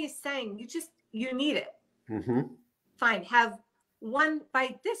body is saying you need it. Mm-hmm. Fine, have one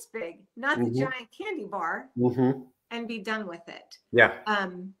bite this big, not the giant candy bar, and be done with it. Yeah.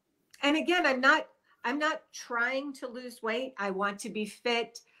 And again, I'm not trying to lose weight. I want to be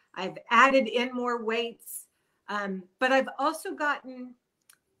fit. I've added in more weights, but I've also gotten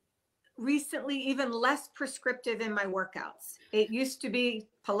recently even less prescriptive in my workouts. It used to be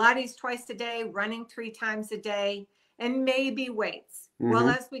Pilates twice a day, running 3 times a day, and maybe weights. Well,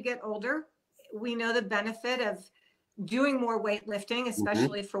 as we get older, we know the benefit of doing more weightlifting,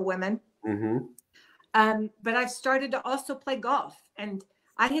 especially for women. But I've started to also play golf, and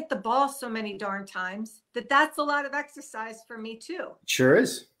I hit the ball so many darn times that's a lot of exercise for me too. Sure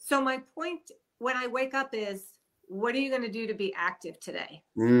is. So my point when I wake up is, what are you going to do to be active today?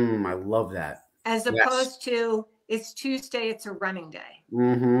 I love that. As opposed to, it's Tuesday, it's a running day.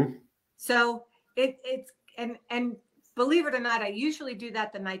 So it's and believe it or not, I usually do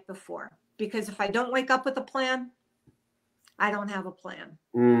that the night before, because if I don't wake up with a plan, I don't have a plan.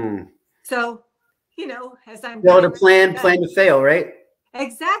 So, as I'm to plan to fail, right?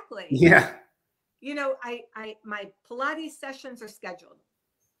 Exactly. Yeah. My Pilates sessions are scheduled.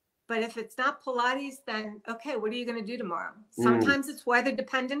 But if it's not Pilates, then okay, what are you going to do tomorrow? Sometimes it's weather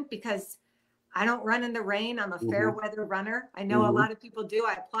dependent, because I don't run in the rain. I'm a fair weather runner. I know a lot of people do.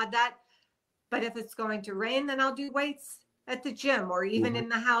 I applaud that. But if it's going to rain, then I'll do weights at the gym or even in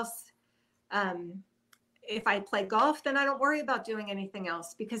the house. If I play golf, then I don't worry about doing anything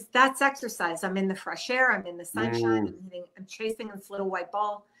else, because that's exercise. I'm in the fresh air. I'm in the sunshine. I'm chasing this little white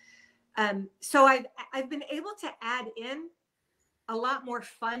ball. So I've been able to add in a lot more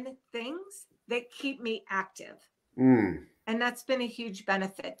fun things that keep me active. And that's been a huge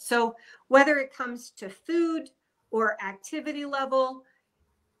benefit. So whether it comes to food or activity level,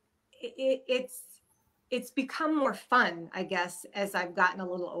 it's become more fun, I guess, as I've gotten a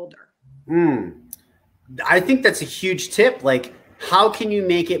little older. I think that's a huge tip. Like, how can you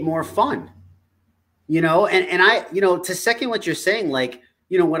make it more fun? And I, to second what you're saying, like,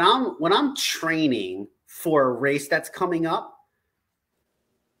 when I'm training for a race that's coming up,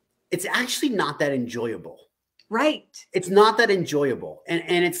 it's actually not that enjoyable. Right. It's not that enjoyable.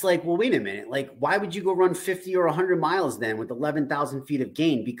 And it's like, well, wait a minute. Like, why would you go run 50 or 100 miles then with 11,000 feet of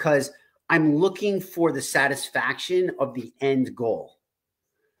gain? Because I'm looking for the satisfaction of the end goal.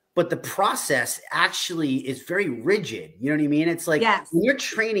 but the process actually is very rigid. You know what I mean? It's like Yes. when you're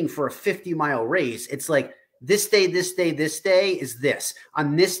training for a 50-mile race, it's like this day is this.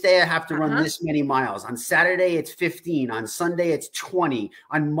 On this day, I have to run this many miles. On Saturday, it's 15. On Sunday, it's 20.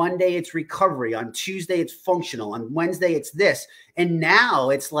 On Monday, it's recovery. On Tuesday, it's functional. On Wednesday, it's this. And now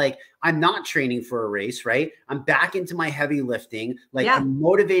it's like, I'm not training for a race, right? I'm back into my heavy lifting. Like I'm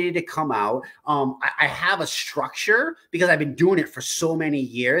motivated to come out. I have a structure because I've been doing it for so many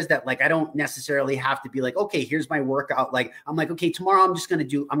years that like, I don't necessarily have to be like, okay, here's my workout. Like, I'm like, okay, tomorrow I'm going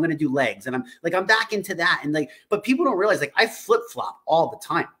to do legs. And I'm back into that. And like, but people don't realize like I flip flop all the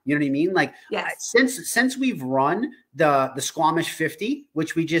time. You know what I mean? Like since we've run the Squamish 50,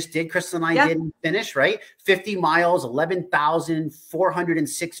 which we just did, Crystal and I did and finished, right? 50 miles,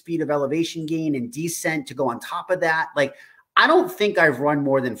 11,406 feet of elevation gain and descent to go on top of that. Like, I don't think I've run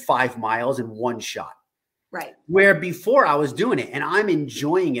more than 5 miles in one shot. Right. Where before I was doing it and I'm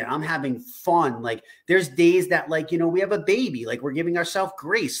enjoying it. I'm having fun. Like there's days that like, you know, we have a baby, like we're giving ourselves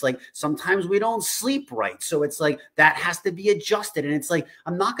grace. Like sometimes we don't sleep right. So it's like, that has to be adjusted. And it's like,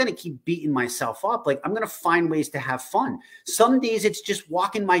 I'm not going to keep beating myself up. Like I'm going to find ways to have fun. Some days it's just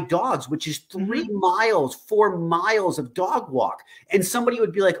walking my dogs, which is 3 miles, 4 miles of dog walk. And somebody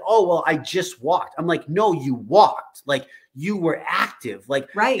would be like, oh, well, I just walked. I'm like, no, you walked. Like you were active. Like,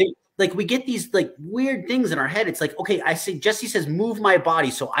 like we get these like weird things in our head. It's like, okay, I say, Jesse says, move my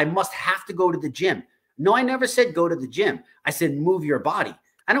body. So I must have to go to the gym. No, I never said go to the gym. I said, move your body.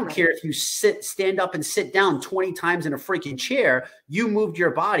 I don't care if you stand up and sit down 20 times in a freaking chair, you moved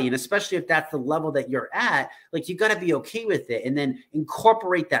your body. And especially if that's the level that you're at, like you got to be okay with it and then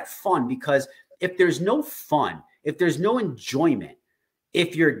incorporate that fun, because if there's no fun, if there's no enjoyment,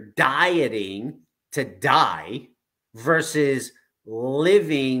 if you're dieting to die versus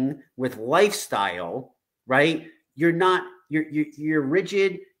living with lifestyle, right? You're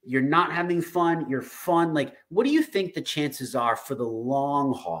rigid. You're not having fun. You're fun. Like, what do you think the chances are for the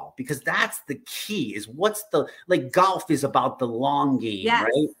long haul? Because that's the key is what's the, like golf is about the long game,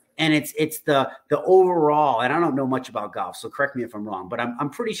 right? And it's the overall, and I don't know much about golf, so correct me if I'm wrong, but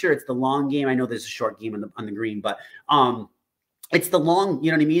I'm pretty sure it's the long game. I know there's a short game on the green, but, it's the long,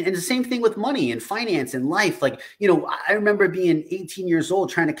 you know what I mean? And the same thing with money and finance and life. Like, you know, I remember being 18 years old,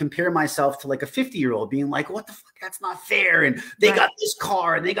 trying to compare myself to like a 50-year-old being like, what the fuck, that's not fair. And they got this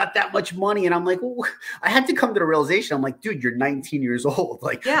car and they got that much money. And I'm like, well, I had to come to the realization. I'm like, dude, you're 19 years old.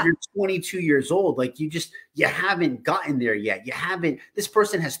 Like you're 22 years old. Like you haven't gotten there yet. This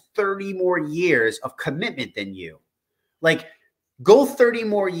person has 30 more years of commitment than you. Like go 30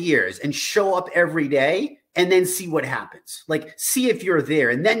 more years and show up every day. And then see what happens. Like, see if you're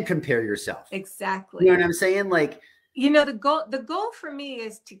there and then compare yourself. Exactly. You know what I'm saying? Like, you know, the goal for me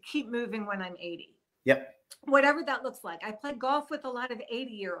is to keep moving when I'm 80. Yep. Whatever that looks like. I play golf with a lot of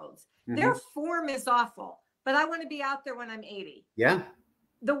 80-year-olds. Their form is awful, but I want to be out there when I'm 80. Yeah.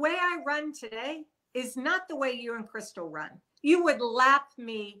 The way I run today is not the way you and Crystal run. You would lap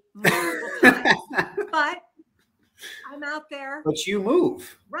me multiple times, but I'm out there. But you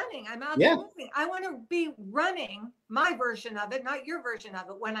move. Running. I'm out there moving. I want to be running my version of it, not your version of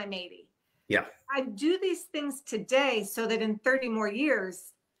it when I'm 80. Yeah. I do these things today so that in 30 more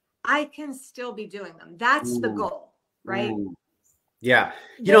years, I can still be doing them. That's the goal, right? Yeah.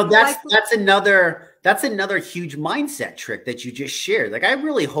 You know, that's another huge mindset trick that you just shared. Like, I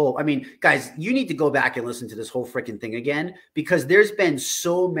really hope, I mean, guys, you need to go back and listen to this whole freaking thing again, because there's been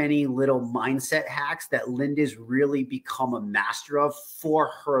so many little mindset hacks that Linda's really become a master of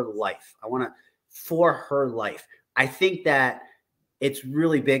for her life. For her life. I think that it's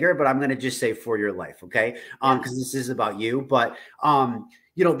really bigger, but I'm going to just say for your life. Okay. Because this is about you, but,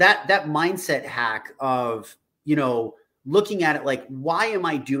 you know, that mindset hack of, you know, looking at it like, why am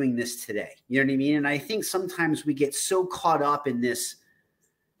I doing this today? You know what I mean? And I think sometimes we get so caught up in this,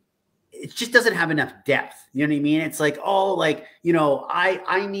 it just doesn't have enough depth. You know what I mean? It's like, oh, like, you know,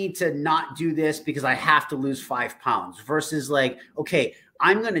 I need to not do this because I have to lose 5 pounds versus like, okay,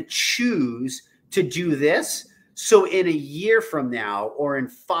 I'm going to choose to do this. So in a year from now, or in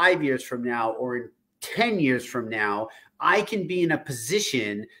 5 years from now, or in 10 years from now, I can be in a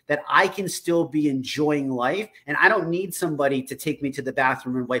position that I can still be enjoying life. And I don't need somebody to take me to the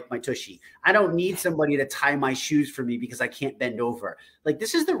bathroom and wipe my tushy. I don't need somebody to tie my shoes for me because I can't bend over. Like,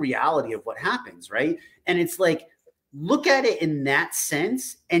 this is the reality of what happens, right? And it's like, look at it in that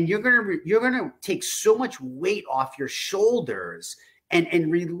sense, and you're gonna take so much weight off your shoulders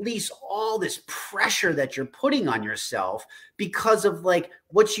and release all this pressure that you're putting on yourself because of like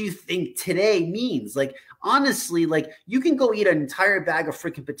what you think today means. Like, honestly, like, you can go eat an entire bag of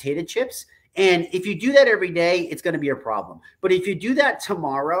freaking potato chips And if you do that every day, it's going to be a problem. But if you do that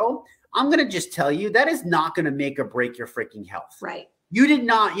tomorrow, I'm going to just tell you that is not going to make or break your freaking health. Right. You did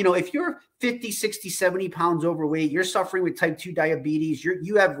not, if you're 50, 60, 70 pounds overweight, you're suffering with type 2 diabetes,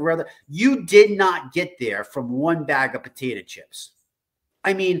 you did not get there from one bag of potato chips.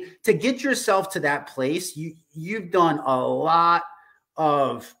 I mean, to get yourself to that place, you've done a lot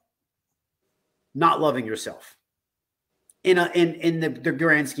of not loving yourself in the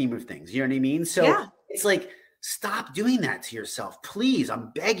grand scheme of things. You know what I mean? So It's like, stop doing that to yourself. Please,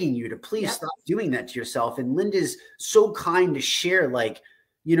 I'm begging you to please stop doing that to yourself. And Linda's so kind to share,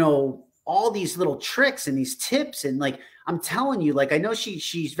 all these little tricks and these tips. And I'm telling you, I know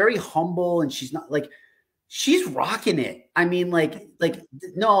she's very humble, and she's not she's rocking it. I mean,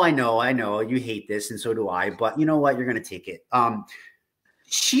 no, I know you hate this, and so do I, but you know what? You're going to take it.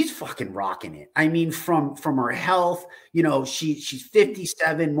 She's fucking rocking it. I mean, from her health, she's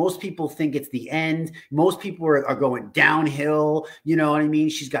 57. Most people think it's the end. Most people are going downhill. You know what I mean?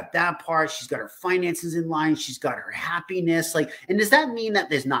 She's got that part. She's got her finances in line. She's got her happiness. And does that mean that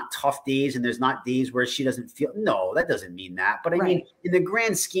there's not tough days and there's not days where she doesn't feel? No, that doesn't mean that. But I mean, in the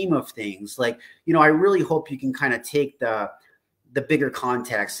grand scheme of things, I really hope you can kind of take the bigger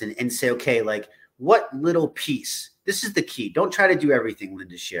context and say, okay, what little piece? This is the key. Don't try to do everything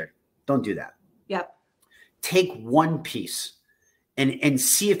Linda shared. Don't do that. Yep. Take one piece and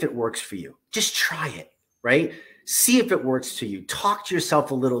see if it works for you. Just try it, right? See if it works to you. Talk to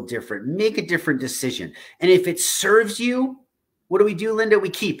yourself a little different. Make a different decision. And if it serves you, what do we do, Linda? We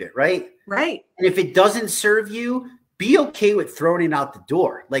keep it, right? Right. And if it doesn't serve you, be okay with throwing it out the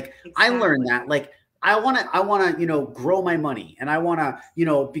door. Exactly. I learned that, I want to, grow my money, and I want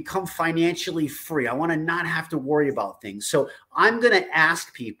to, become financially free. I want to not have to worry about things. So I'm going to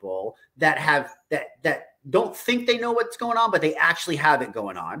ask people that have that don't think they know what's going on, but they actually have it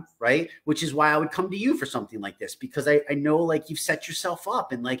going on. Right. Which is why I would come to you for something like this, because I know you've set yourself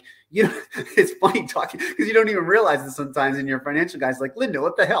up, and it's funny talking because you don't even realize it sometimes. And your financial guy's like, Linda,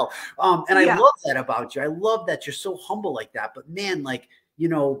 what the hell? And I love that about you. I love that you're so humble like that. But man,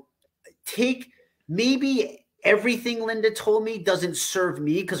 take. Maybe everything Linda told me doesn't serve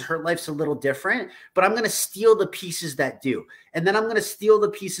me because her life's a little different, but I'm going to steal the pieces that do. And then I'm going to steal the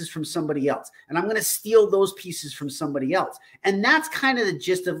pieces from somebody else. And I'm going to steal those pieces from somebody else. And that's kind of the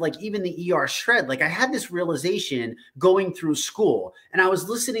gist of even the ER shred. I had this realization going through school, and I was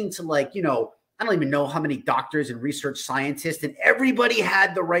listening to I don't even know how many doctors and research scientists, and everybody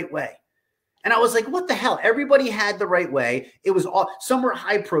had the right way. And I was like, what the hell? Everybody had the right way. It was all, some were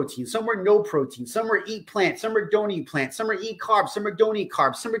high protein, some were no protein, some were eat plants, some were don't eat plants, some were eat carbs, some were don't eat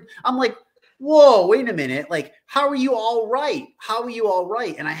carbs. I'm like, whoa, wait a minute. How are you all right? How are you all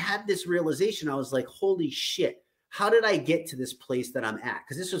right? And I had this realization. I was like, holy shit. How did I get to this place that I'm at?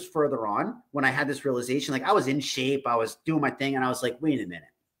 Because this was further on when I had this realization. I was in shape, I was doing my thing, and I was like, wait a minute.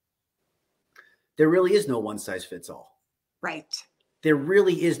 There really is no one size fits all. Right. There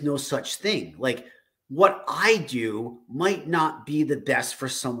really is no such thing. What I do might not be the best for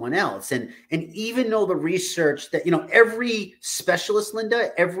someone else. And even though the research that, every specialist, Linda,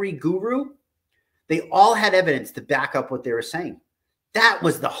 every guru, they all had evidence to back up what they were saying. That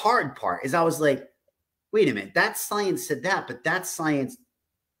was the hard part, is I was like, wait a minute, that science said that, but that science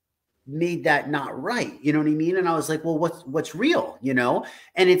made that not right. You know what I mean? And I was like, well, what's real,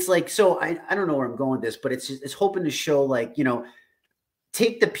 And it's so I don't know where I'm going with this, but it's hoping to show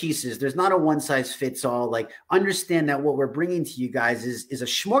take the pieces. There's not a one size fits all. Understand that what we're bringing to you guys is a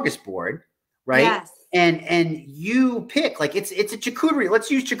smorgasbord, right? Yes. And you pick, it's a charcuterie. Let's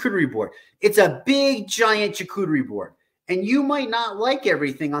use charcuterie board. It's a big, giant charcuterie board. And you might not like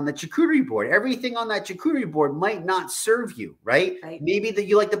everything on the charcuterie board. Everything on that charcuterie board might not serve you, right? Maybe that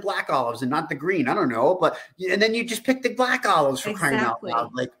you like the black olives and not the green. I don't know. And then you just pick the black olives for crying out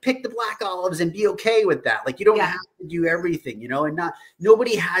loud. Pick the black olives and be okay with that. You don't have to do everything, and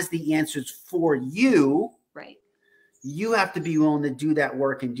nobody has the answers for you. Right. You have to be willing to do that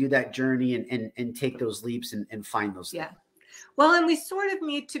work and do that journey and take those leaps and find those things. Well, and we sort of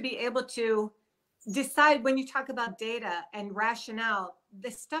need to be able to decide, when you talk about data and rationale, the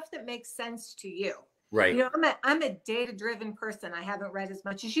stuff that makes sense to you. Right. I'm a data-driven person. I haven't read as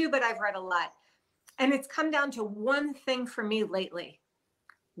much as you, but I've read a lot. And it's come down to one thing for me lately.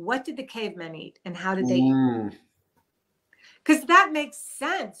 What did the cavemen eat, and how did they eat? Because that makes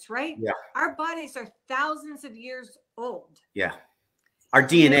sense, right? Yeah. Our bodies are thousands of years old. Yeah. Our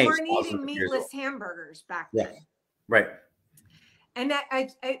DNA. They weren't eating meatless hamburgers back then. Right. And that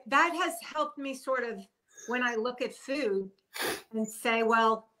has helped me sort of, when I look at food and say,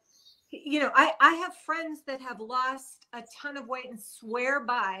 well, I have friends that have lost a ton of weight and swear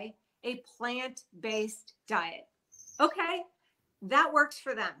by a plant-based diet. Okay, that works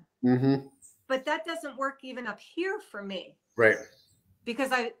for them. Mm-hmm. But that doesn't work even up here for me. Right.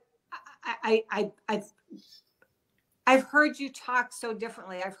 Because I've heard you talk so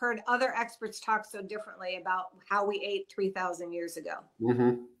differently. I've heard other experts talk so differently about how we ate 3,000 years ago.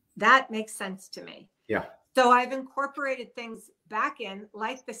 Mm-hmm. That makes sense to me. Yeah. So I've incorporated things back in,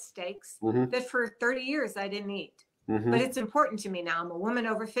 like the steaks, Mm-hmm. that for 30 years I didn't eat. Mm-hmm. But it's important to me now. I'm a woman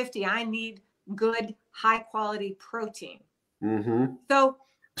over 50. I need good, high quality protein. Mm-hmm. So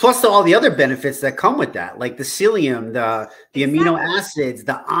plus all the other benefits that come with that, like the psyllium, the amino acids,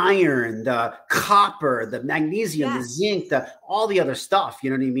 the iron, the copper, the magnesium, the zinc, all the other stuff. You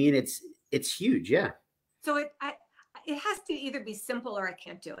know what I mean? It's huge. Yeah. So it has to either be simple or I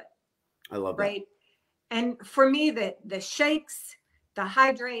can't do it. I love that. Right. And for me, the shakes, the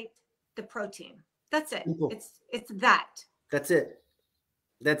hydrate, the protein. That's it. Simple. It's that. That's it.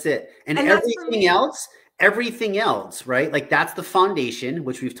 That's it. And everything else, right? Like that's the foundation,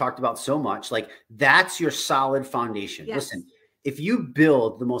 which we've talked about so much. Like that's your solid foundation. Yes. Listen, if you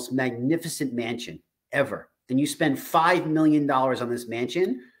build the most magnificent mansion ever, then you spend $5 million on this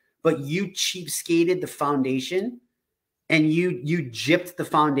mansion, but you cheapskated the foundation and you gypped the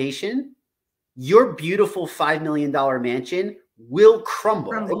foundation, your beautiful $5 million mansion will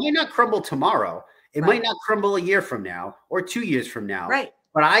crumble. It may not crumble tomorrow. It might not crumble a year from now or 2 years from now. Right.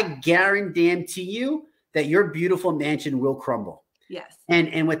 But I guarantee you that your beautiful mansion will crumble. Yes.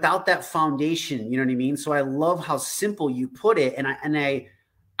 And without that foundation, you know what I mean? So I love how simple you put it. And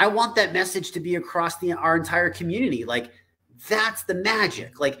I want that message to be across our entire community. Like that's the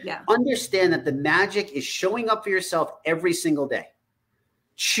magic. Like understand that the magic is showing up for yourself every single day,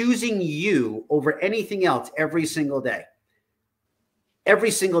 choosing you over anything else every single day.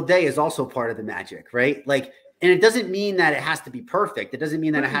 Every single day is also part of the magic, right? Like, and it doesn't mean that it has to be perfect. It doesn't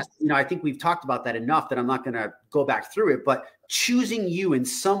mean that it has to, you know, I think we've talked about that enough that I'm not going to go back through it, but choosing you in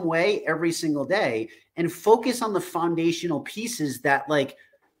some way every single day and focus on the foundational pieces that like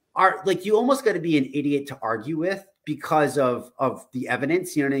are like, you almost got to be an idiot to argue with because of the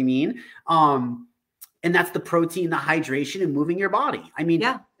evidence, you know what I mean? And that's the protein, the hydration, and moving your body. I mean,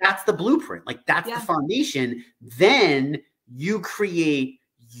 that's the blueprint. Like that's the foundation. Then you create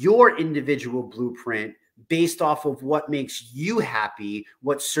your individual blueprint based off of what makes you happy,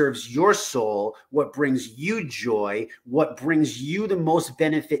 what serves your soul, what brings you joy, what brings you the most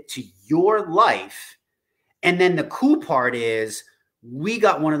benefit to your life. And then the cool part is we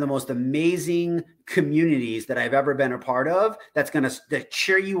got one of the most amazing communities that I've ever been a part of that's going to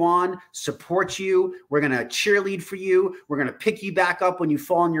cheer you on, support you. We're going to cheerlead for you. We're going to pick you back up when you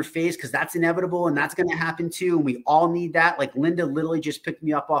fall on your face because that's inevitable and that's going to happen too. And we all need that. Like Linda literally just picked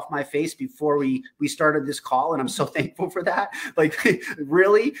me up off my face before we started this call. And I'm so thankful for that. Like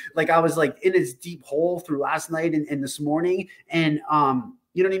really, like I was like in this deep hole through last night and this morning. And,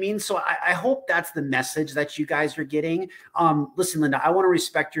 you know what I mean? So I hope that's the message that you guys are getting. Listen, Linda, I want to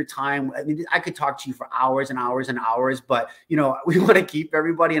respect your time. I mean, I could talk to you for hours and hours and hours, but you know, we want to keep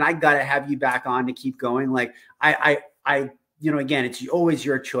everybody and I got to have you back on to keep going. Like I, you know, again, it's always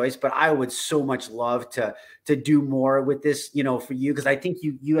your choice, but I would so much love to do more with this, you know, for you. Cause I think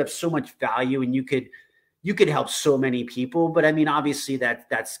you have so much value and you could help so many people, but I mean, obviously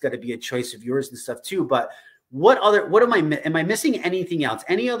that's got to be a choice of yours and stuff too. But am I missing anything else?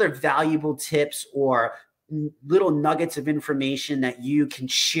 Any other valuable tips or little nuggets of information that you can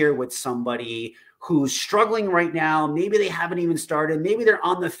share with somebody who's struggling right now? Maybe they haven't even started. Maybe they're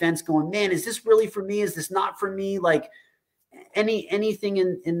on the fence going, man, is this really for me? Is this not for me? Like anything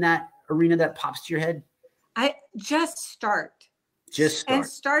in that arena that pops to your head? I just start. And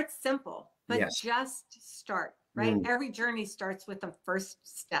start simple, but just start, right? Every journey starts with the first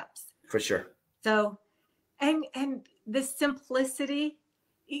steps. For sure. So, and the simplicity,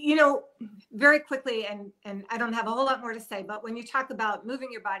 you know, very quickly, and I don't have a whole lot more to say, but when you talk about moving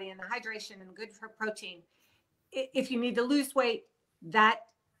your body and the hydration and good for protein, if you need to lose weight, that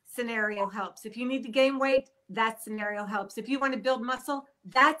scenario helps. If you need to gain weight, that scenario helps. If you want to build muscle,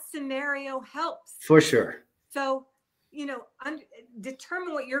 that scenario helps. For sure. So, you know,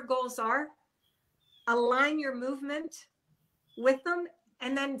 determine what your goals are, align your movement with them,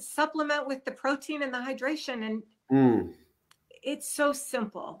 and then supplement with the protein and the hydration. And it's so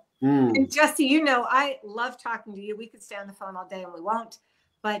simple. And Jesse, you know, I love talking to you. We could stay on the phone all day and we won't,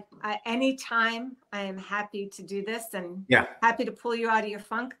 but anytime I am happy to do this and happy to pull you out of your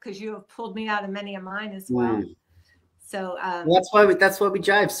funk because you have pulled me out of many of mine as well. So well, that's why we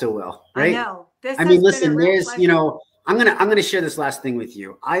jive so well, right? I know. I mean, listen, there's, pleasure. You know, I'm gonna share this last thing with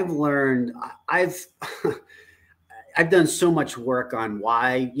you. I've learned, I've done so much work on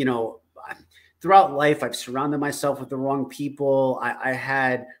why, throughout life, I've surrounded myself with the wrong people. I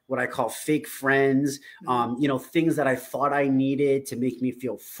had what I call fake friends, things that I thought I needed to make me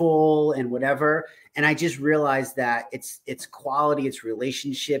feel full and whatever. And I just realized that it's quality, it's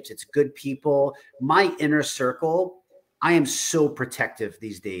relationships, it's good people. My inner circle, I am so protective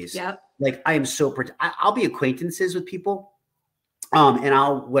these days. Yep. Like I am so I'll be acquaintances with people, and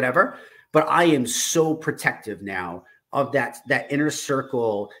I'll whatever, but I am so protective now of that inner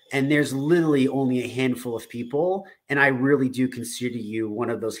circle. And there's literally only a handful of people. And I really do consider you one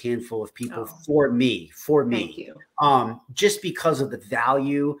of those handful of people for me. Thank you. Just because of the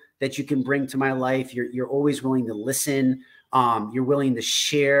value that you can bring to my life. You're always willing to listen. You're willing to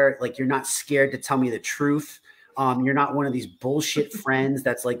share. Like you're not scared to tell me the truth. You're not one of these bullshit friends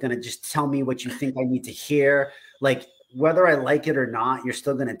that's like going to just tell me what you think I need to hear. Like, whether I like it or not, you're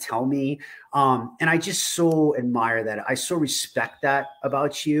still going to tell me. And I just so admire that. I so respect that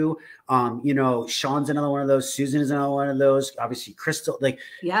about you. Sean's another one of those. Susan is another one of those. Obviously, Crystal,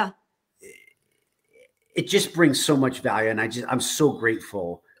 yeah, it just brings so much value. And I'm so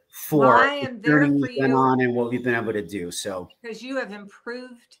grateful for the journey we've been on and what we've been able to do. So, because you have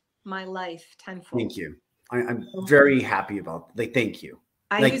improved my life tenfold. Thank you. I'm very happy about it. Thank you.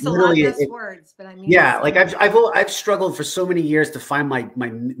 I use a lot less words, but I mean, I've struggled for so many years to find my,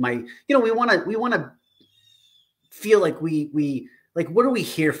 we want to feel like we what are we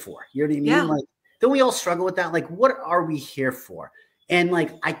here for? You know what I mean? Yeah. Like, don't we all struggle with that? Like, what are we here for? And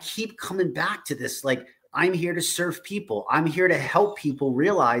like, I keep coming back to this, like, I'm here to serve people. I'm here to help people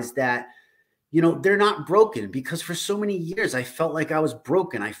realize that, they're not broken, because for so many years I felt like I was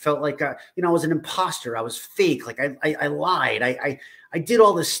broken. I felt like I was an imposter. I was fake. Like I lied. I did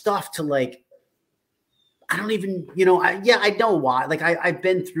all this stuff to like, I don't even, I know why. Like I've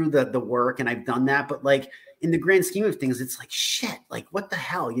been through the work and I've done that, but like in the grand scheme of things, it's like, shit, like what the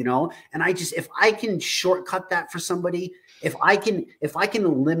hell, And if I can shortcut that for somebody, if I can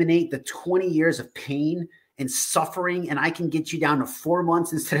eliminate the 20 years of pain and suffering, and I can get you down to 4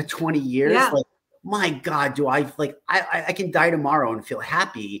 months instead of 20 years, like, my God, I can die tomorrow and feel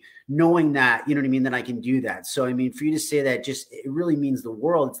happy knowing that, you know what I mean, that I can do that. So, I mean, for you to say that, it really means the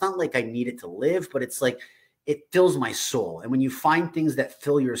world. It's not like I need it to live, but it's like, it fills my soul. And when you find things that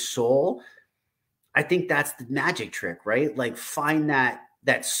fill your soul, I think that's the magic trick, right? Like find that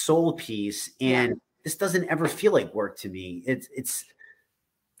soul piece. And this doesn't ever feel like work to me. It's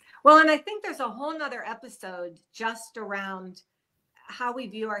well, and I think there's a whole nother episode just around how we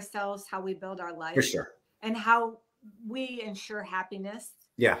view ourselves, how we build our life, for sure, and how we ensure happiness,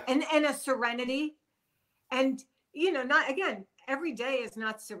 and a serenity. And not, again, every day is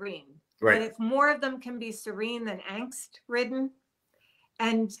not serene, right? But if more of them can be serene than angst ridden,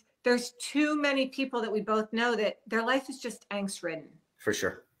 and there's too many people that we both know that their life is just angst ridden, for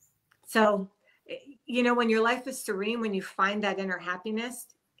sure. So when your life is serene, when you find that inner happiness,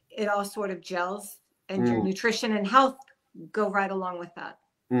 it all sort of gels, and your nutrition and health go right along with that.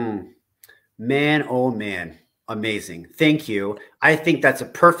 Man, oh man, amazing. Thank you. I think that's a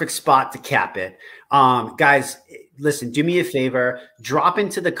perfect spot to cap it. Guys, listen, do me a favor, drop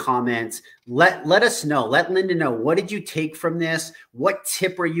into the comments. Let us know. Let Linda know. What did you take from this? What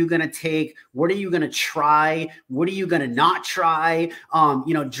tip are you going to take? What are you going to try? What are you going to not try?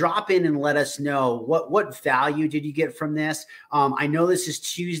 Drop in and let us know what value did you get from this? I know this is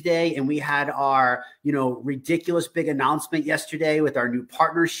Tuesday and we had our, ridiculous big announcement yesterday with our new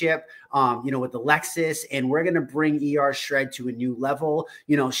partnership, with Alexis, and we're going to bring ER Shred to a new level.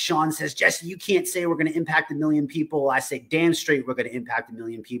 Sean says, Jesse, you can't say we're going to impact 1 million people. I say, damn straight, we're going to impact 1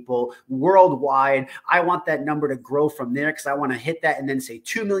 million people worldwide. I want that number to grow from there because I want to hit that and then say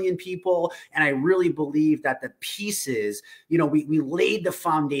 2 million people. And I really believe that the pieces, we laid the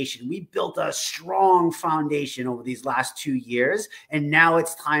foundation. We built a strong foundation over these last 2 years. And now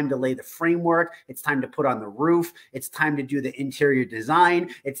it's time to lay the framework. It's time to put on the roof. It's time to do the interior design.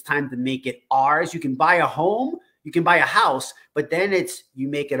 It's time to make it ours. You can buy a home. You can buy a house, but then you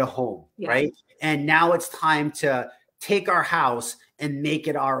make it a home, right? And now it's time to take our house and make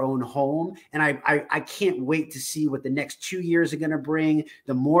it our own home. And I can't wait to see what the next 2 years are going to bring,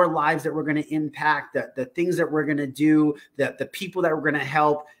 the more lives that we're going to impact, the things that we're going to do, the people that we're going to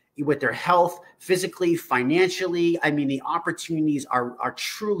help with their health, physically, financially. I mean, the opportunities are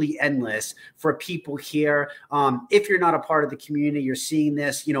truly endless for people here. If you're not a part of the community, you're seeing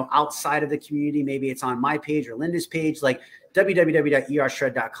this, outside of the community, maybe it's on my page or Linda's page, like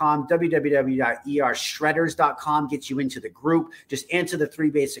www.ershred.com, www.ershredders.com gets you into the group. Just answer the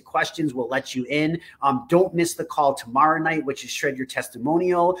 3 basic questions. We'll let you in. Don't miss the call tomorrow night, which is Shred Your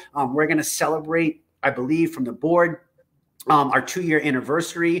Testimonial. We're going to celebrate I believe, from the board. Our 2-year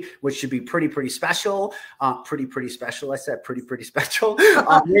anniversary, which should be pretty special. Pretty special. I said pretty special.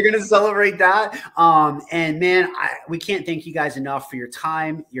 We're going to celebrate that. And man, we can't thank you guys enough for your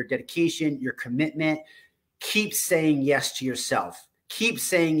time, your dedication, your commitment. Keep saying yes to yourself. Keep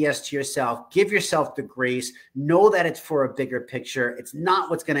saying yes to yourself. Give yourself the grace. Know that it's for a bigger picture. It's not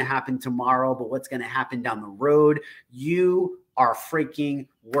what's going to happen tomorrow, but what's going to happen down the road. You are freaking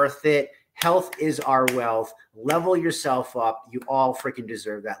worth it. Health is our wealth. Level yourself up. You all freaking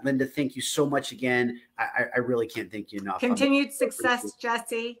deserve that. Linda, thank you so much again. I really can't thank you enough. Continued success,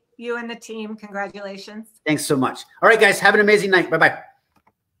 Jesse. You and the team. Congratulations. Thanks so much. All right, guys. Have an amazing night. Bye-bye.